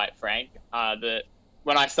 To be quite frank, that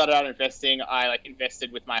when I started out investing, I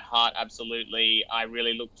invested with my heart. Absolutely, I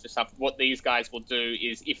really looked for stuff. What these guys will do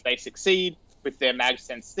is, if they succeed with their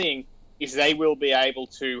MagSense thing, is they will be able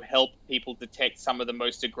to help people detect some of the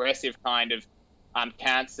most aggressive kind of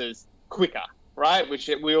cancers quicker, right? Which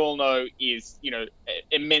we all know is,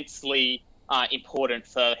 immensely important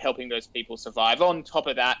for helping those people survive. On top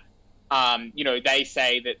of that, they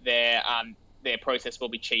say that their process will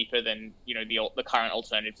be cheaper than, the current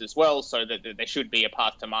alternatives as well, so that there should be a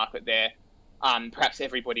path to market there. Perhaps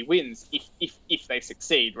everybody wins if they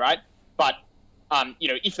succeed, right? But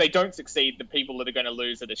if they don't succeed, the people that are going to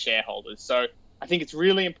lose are the shareholders. So I think it's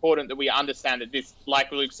really important that we understand that this,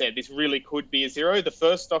 like Luke said, this really could be a zero. The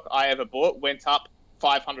first stock I ever bought went up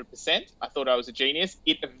 500%. I thought I was a genius.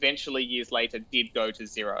 It eventually, years later, did go to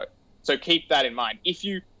zero. So keep that in mind. If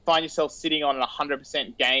you find yourself sitting on an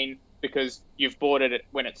 100% gain because you've bought it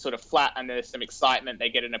when it's sort of flat and there's some excitement, they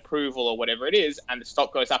get an approval or whatever it is, and the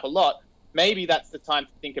stock goes up a lot, maybe that's the time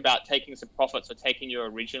to think about taking some profits or taking your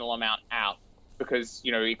original amount out. Because,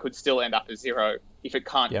 it could still end up as zero if it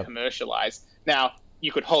can't commercialize. Now,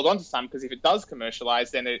 you could hold on to some because if it does commercialize,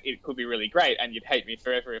 then it could be really great and you'd hate me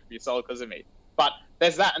forever if you sold because of me. But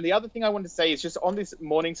there's that. And the other thing I wanted to say is just on this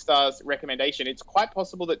Morningstar's recommendation, it's quite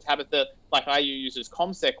possible that Tabitha, like IU uses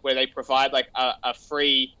ComSec, where they provide a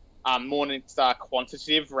free Morningstar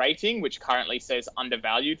quantitative rating, which currently says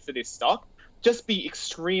undervalued for this stock. Just be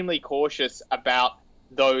extremely cautious about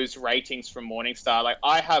those ratings from Morningstar.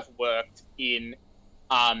 I have worked in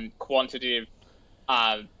quantitative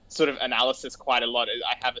sort of analysis quite a lot.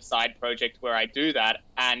 I have a side project where I do that.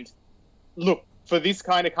 And look, for this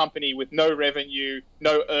kind of company with no revenue,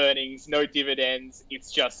 no earnings, no dividends,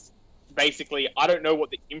 it's just basically, I don't know what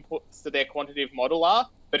the inputs to their quantitative model are,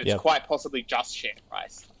 but it's quite possibly just share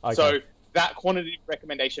price. Okay. So that quantitative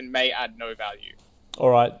recommendation may add no value. All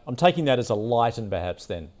right. I'm taking that as a lighten perhaps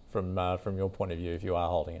then from your point of view if you are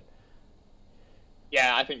holding it.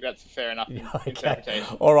 Yeah, I think that's a fair enough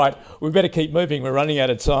interpretation. All right, we better keep moving. We're running out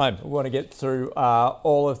of time. We want to get through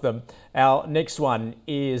all of them. Our next one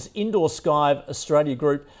is Indoor Sky Australia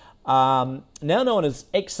Group, now known as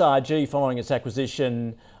XRG, following its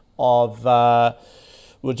acquisition of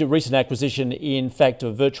recent acquisition. In fact,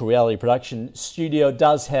 a virtual reality production studio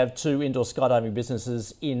does have 2 indoor skydiving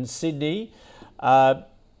businesses in Sydney.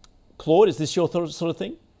 Claude, is this your sort of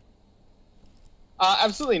thing?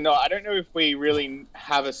 Absolutely not. I don't know if we really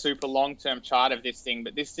have a super long-term chart of this thing,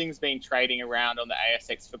 but this thing's been trading around on the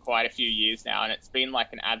ASX for quite a few years now, and it's been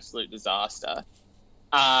like an absolute disaster.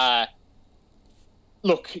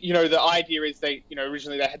 Look, the idea is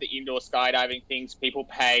originally they had the indoor skydiving things. People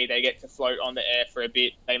pay, they get to float on the air for a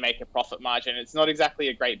bit, they make a profit margin. It's not exactly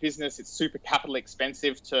a great business. It's super capital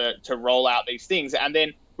expensive to roll out these things. And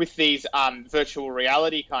then with these virtual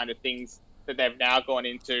reality kind of things that they've now gone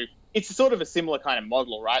into, it's sort of a similar kind of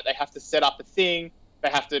model, right? They have to set up a thing. They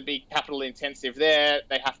have to be capital intensive there.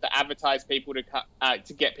 They have to advertise people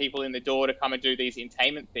to get people in the door to come and do these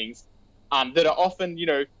entertainment things that are often,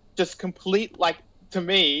 just complete, like, to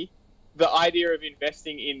me, the idea of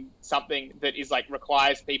investing in something that is like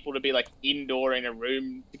requires people to be like indoor in a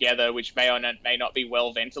room together, which may or may not be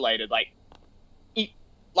well ventilated,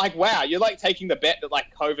 wow, you're like taking the bet that like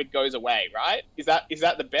COVID goes away, right? Is that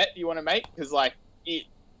the bet you want to make? Because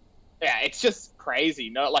it's just crazy.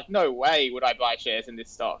 No way would I buy shares in this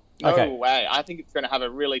stock. No way. I think it's going to have a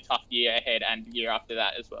really tough year ahead and year after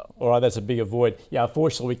that as well. All right, that's a big avoid. Yeah,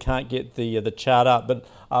 unfortunately we can't get the chart up, but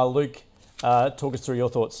Luke, talk us through your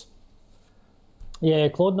thoughts. Yeah,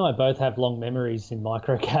 Claude and I both have long memories in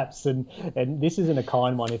microcaps, and this isn't a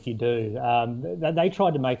kind one if you do. They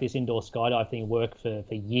tried to make this indoor skydive thing work for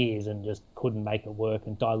years and just couldn't make it work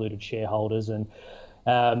and diluted shareholders. And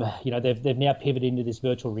they've now pivoted into this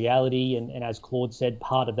virtual reality, and as Claude said,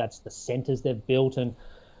 part of that's the centres they've built, and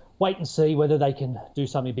wait and see whether they can do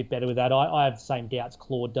something a bit better with that. I have the same doubts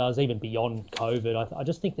Claude does, even beyond COVID. I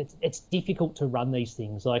just think that it's difficult to run these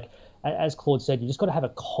things. Like, as Claude said, you just got to have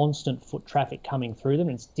a constant foot traffic coming through them,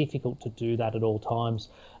 and it's difficult to do that at all times.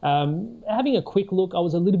 Having a quick look, I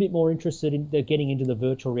was a little bit more interested in getting into the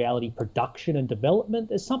virtual reality production and development.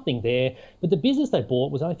 There's something there, but the business they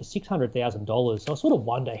bought was only for $600,000. So I sort of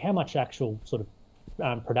wonder how much actual sort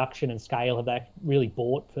of production and scale have they really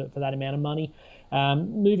bought for that amount of money.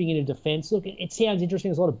 Moving into defence, look, it sounds interesting.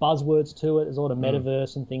 There's a lot of buzzwords to it. There's a lot of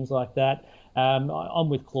metaverse and things like that. I'm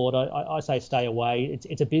with Claude. I say stay away.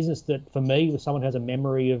 It's a business that, for me, with someone who has a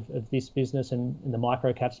memory of this business and in the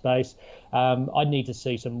microcap space, I'd need to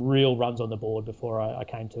see some real runs on the board before I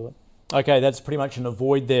came to it. Okay, that's pretty much an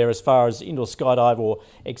avoid there as far as Indoor Skydive or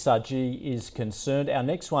XRG is concerned. Our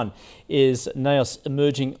next one is NAOS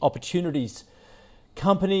Emerging Opportunities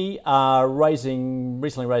Company,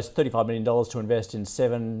 recently raised $35 million to invest in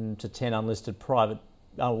 7 to 10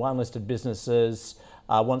 unlisted businesses.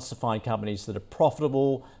 Wants to find companies that are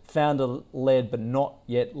profitable, founder-led but not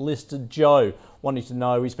yet listed. Joe, wanting to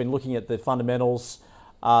know, he's been looking at the fundamentals.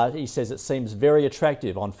 He says it seems very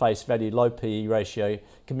attractive on face value, low PE ratio,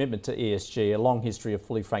 commitment to ESG, a long history of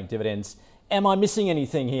fully franked dividends. Am I missing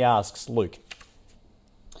anything, he asks Luke.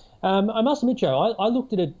 I must admit, Joe, I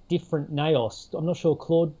looked at a different NAOS. I'm not sure,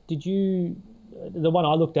 Claude, did you? The one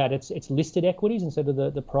I looked at, it's listed equities instead of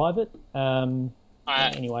the private.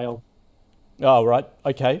 Anyway, I'll... Oh, right.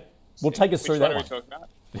 Okay. Well, take us through that one. Which one are we talking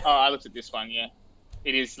about? I looked at this one, yeah.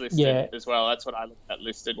 It is listed as well. That's what I looked at,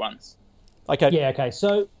 listed ones. Okay. Yeah, okay.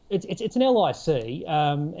 So it's an LIC,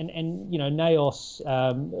 and NAOS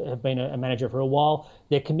have been a manager for a while.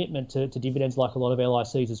 Their commitment to dividends, like a lot of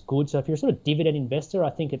LICs, is good. So if you're a sort of dividend investor, I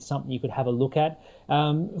think it's something you could have a look at.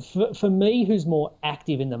 For me, who's more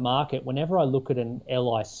active in the market, whenever I look at an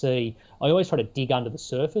LIC, I always try to dig under the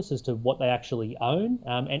surface as to what they actually own,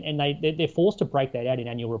 and they're forced to break that out in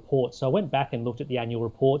annual reports. So I went back and looked at the annual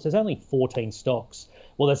reports. There's only 14 stocks.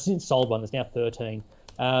 Well, there's since sold one. There's now 13.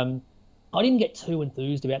 I didn't get too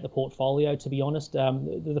enthused about the portfolio, to be honest.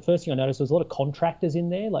 The first thing I noticed was a lot of contractors in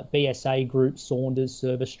there, like BSA Group, Saunders,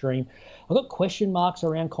 ServiceStream. I've got question marks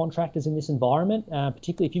around contractors in this environment,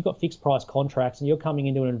 particularly if you've got fixed price contracts and you're coming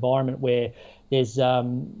into an environment where there's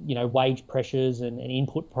wage pressures and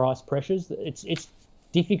input price pressures. It's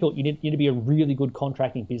difficult. You need to be a really good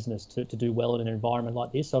contracting business to do well in an environment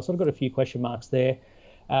like this. So I've sort of got a few question marks there.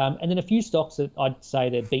 And then a few stocks that I'd say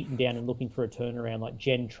they're beaten down and looking for a turnaround, like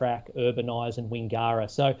Gentrack, Urbanize, and Wingara.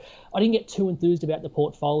 So I didn't get too enthused about the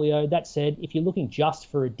portfolio. That said, if you're looking just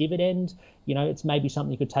for a dividend, it's maybe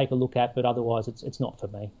something you could take a look at, but otherwise it's not for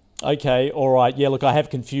me. Okay, all right. Yeah, look, I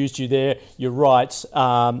have confused you there. You're right.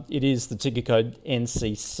 It is the ticker code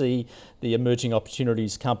NCC, the Emerging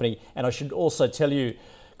Opportunities Company. And I should also tell you,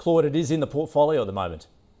 Claude, it is in the portfolio at the moment.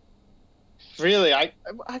 Really?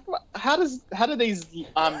 How do these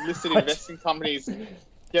listed investing companies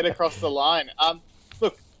get across the line?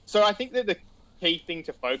 Look, so I think that the key thing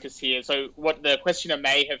to focus here, so what the questioner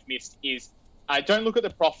may have missed is, don't look at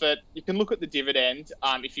the profit. You can look at the dividend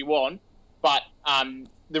if you want, but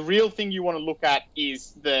the real thing you want to look at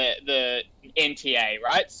is the NTA,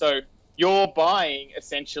 right? So you're buying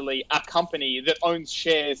essentially a company that owns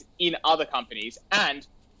shares in other companies, and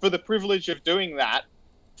for the privilege of doing that,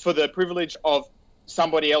 for the privilege of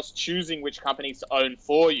somebody else choosing which companies to own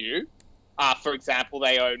for you, for example,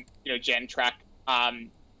 they own Gentrack,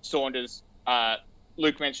 Saunders,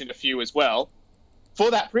 Luke mentioned a few as well. For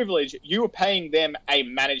that privilege, you are paying them a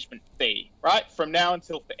management fee, right, from now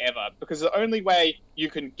until forever, because the only way you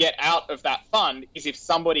can get out of that fund is if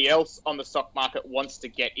somebody else on the stock market wants to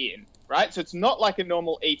get in, right? So it's not like a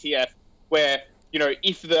normal ETF where,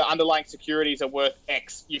 if the underlying securities are worth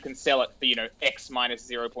X, you can sell it for, X minus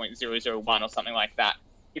 0.001 or something like that.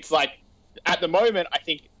 It's like, at the moment, I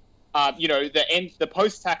think, the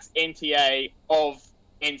post-tax NTA of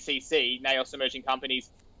NCC, NAOS Emerging Companies,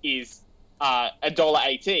 is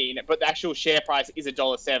 $1.18, but the actual share price is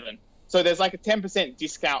 $1.07. So there's like a 10%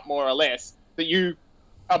 discount, more or less, that you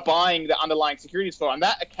are buying the underlying securities for, and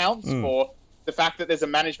that accounts for the fact that there's a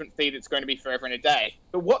management fee that's going to be forever and a day.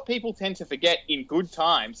 But what people tend to forget in good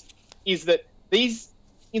times is that these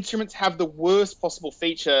instruments have the worst possible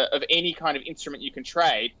feature of any kind of instrument you can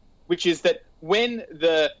trade, which is that when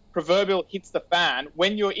the proverbial hits the fan,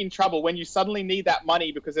 when you're in trouble, when you suddenly need that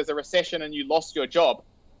money because there's a recession and you lost your job,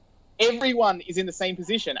 everyone is in the same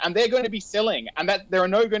position and they're going to be selling, and that there are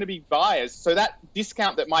no going to be buyers. So that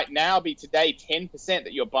discount that might now be today 10%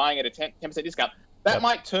 that you're buying at a 10% discount, that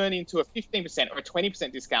might turn into a 15% or a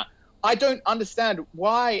 20% discount. I don't understand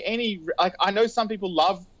why I know some people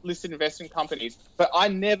love listed investment companies, but I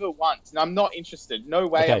never once, and I'm not interested. No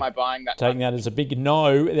way am I buying that. Taking that as a big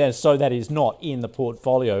no, so that is not in the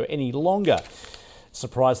portfolio any longer.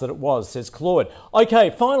 Surprised that it was, says Claude.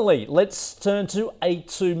 Okay, finally, let's turn to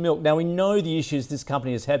A2 Milk. Now, we know the issues this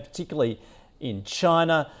company has had, particularly in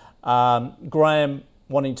China. Graham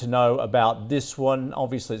wanting to know about this one.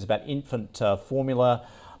 Obviously, it's about infant formula.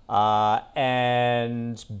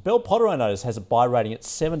 And Bell Potter, I notice, has a buy rating at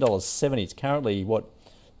 $7.70. It's currently,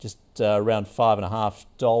 just around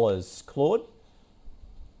 $5.50. Claude?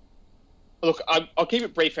 Look, I'll keep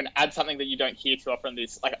it brief and add something that you don't hear too often on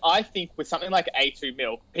this. I think with something like A2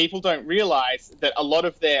 Milk, people don't realize that a lot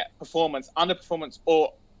of their performance, underperformance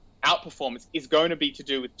or outperformance is going to be to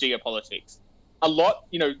do with geopolitics.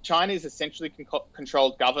 China is essentially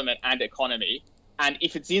controlled government and economy. And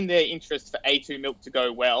if it's in their interest for A2 Milk to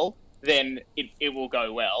go well, then it will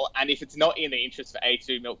go well. And if it's not in the interest for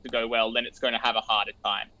A2 Milk to go well, then it's going to have a harder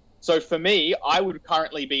time. So for me, I would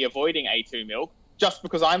currently be avoiding A2 Milk just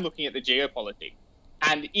because I'm looking at the geopolitics.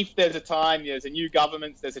 And if there's a time, there's a new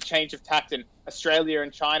government, there's a change of tact, and Australia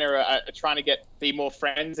and China are trying to be more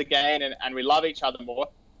friends again, and we love each other more,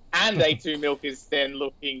 and A2 Milk is then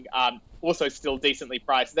looking also still decently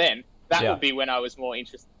priced, then that would be when I was more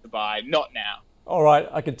interested to buy, not now. All right,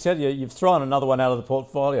 I can tell you've thrown another one out of the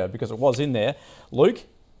portfolio because it was in there. Luke?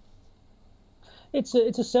 It's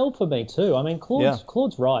a sell for me too. I mean,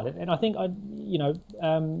 Claude's right, and I think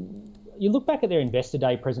you look back at their Investor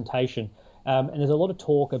Day presentation, and there's a lot of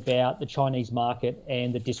talk about the Chinese market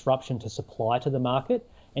and the disruption to supply to the market.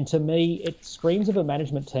 And to me, it screams of a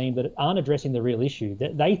management team that aren't addressing the real issue.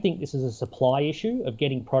 That they think this is a supply issue of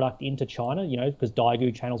getting product into China, because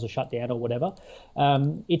Daigou channels are shut down or whatever.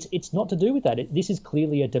 It's not to do with that. This is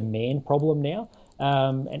clearly a demand problem now.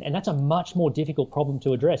 And that's a much more difficult problem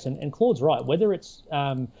to address. And Claude's right. Whether it's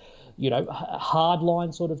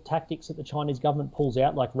hardline sort of tactics that the Chinese government pulls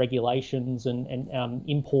out, like regulations and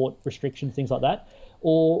import restrictions, things like that,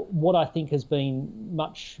 or what I think has been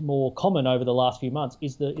much more common over the last few months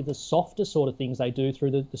is the softer sort of things they do through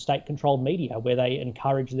the state-controlled media, where they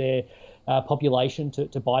encourage their population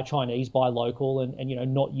to buy Chinese, buy local,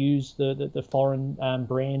 and not use the foreign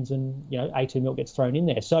brands, and A2 Milk gets thrown in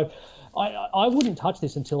there. So I wouldn't touch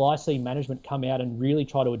this until I see management come out and really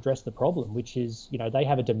try to address the problem, which is they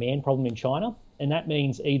have a demand problem in China, and that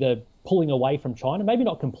means either pulling away from China, maybe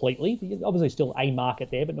not completely, obviously still a market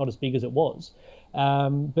there, but not as big as it was.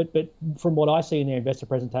 But from what I see in their investor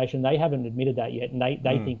presentation, they haven't admitted that yet, and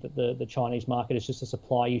they think that the Chinese market is just a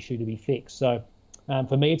supply issue to be fixed. So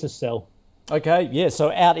for me, it's a sell. Okay, yeah,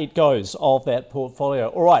 so out it goes of that portfolio.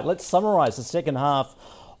 All right, let's summarise the second half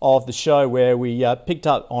of the show where we picked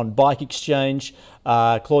up on Bike Exchange.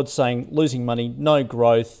 Claude saying losing money, no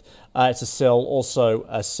growth. It's a sell, also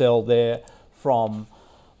a sell there from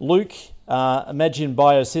Luke. Imagine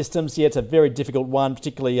Biosystems, yeah, it's a very difficult one,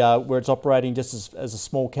 particularly where it's operating just as a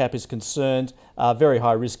small cap is concerned. Very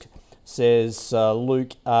high risk, says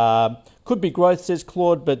Luke. Could be growth, says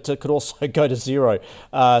Claude, but could also go to zero.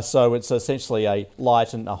 So it's essentially a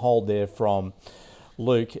light and a hold there from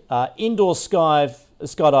Luke. Indoor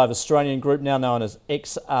Skydive Australian Group, now known as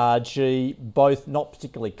XRG, both not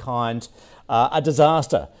particularly kind. A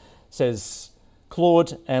disaster, says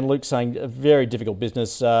Claude, and Luke saying a very difficult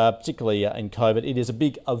business, particularly in COVID. It is a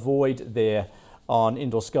big avoid there on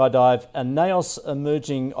Indoor Skydive. A NAOS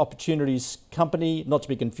Emerging Opportunities Company, not to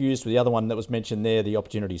be confused with the other one that was mentioned there, the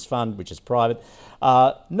Opportunities Fund, which is private.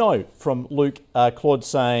 No, from Luke. Claude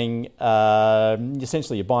saying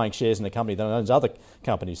essentially you're buying shares in a company that owns other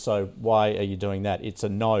companies, so why are you doing that? It's a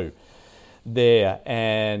no there,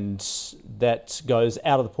 and that goes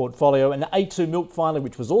out of the portfolio. And the A2 Milk finally,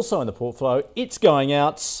 which was also in the portfolio, it's going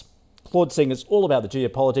out. Claude saying it's all about the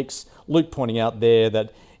geopolitics. Luke pointing out there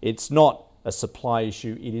that it's not a supply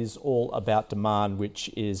issue, it is all about demand, which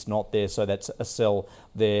is not there. So that's a sell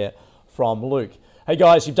there from Luke. Hey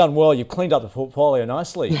guys, you've done well. You've cleaned up the portfolio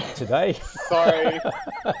nicely today. Sorry.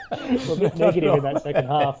 We're a bit negative in that second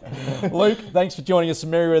half. Luke, thanks for joining us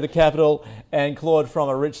from Merriweather Capital, and Claude from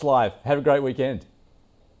A Rich Life. Have a great weekend.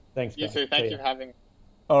 Thanks. You too. Thank you for having me.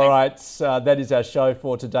 All right, that is our show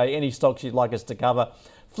for today. Any stocks you'd like us to cover,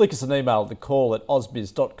 flick us an email to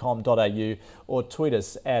call@ausbiz.com.au or tweet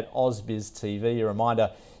us at AusbizTV. A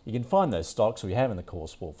reminder, you can find those stocks we have in the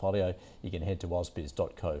course portfolio. You can head to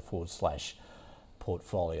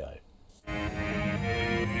ausbiz.co/portfolio.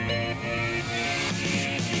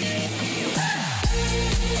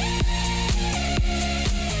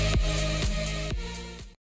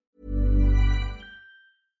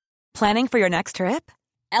 Planning for your next trip?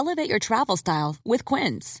 Elevate your travel style with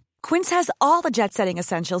Quince. Quince has all the jet-setting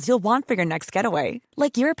essentials you'll want for your next getaway,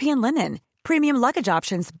 like European linen, premium luggage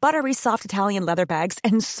options, buttery soft Italian leather bags,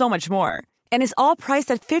 and so much more. And is all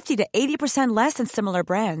priced at 50 to 80% less than similar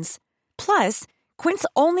brands. Plus, Quince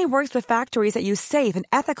only works with factories that use safe and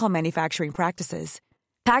ethical manufacturing practices.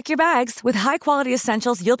 Pack your bags with high-quality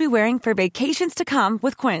essentials you'll be wearing for vacations to come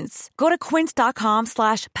with Quince. Go to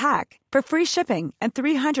quince.com/pack for free shipping and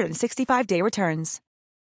 365-day returns.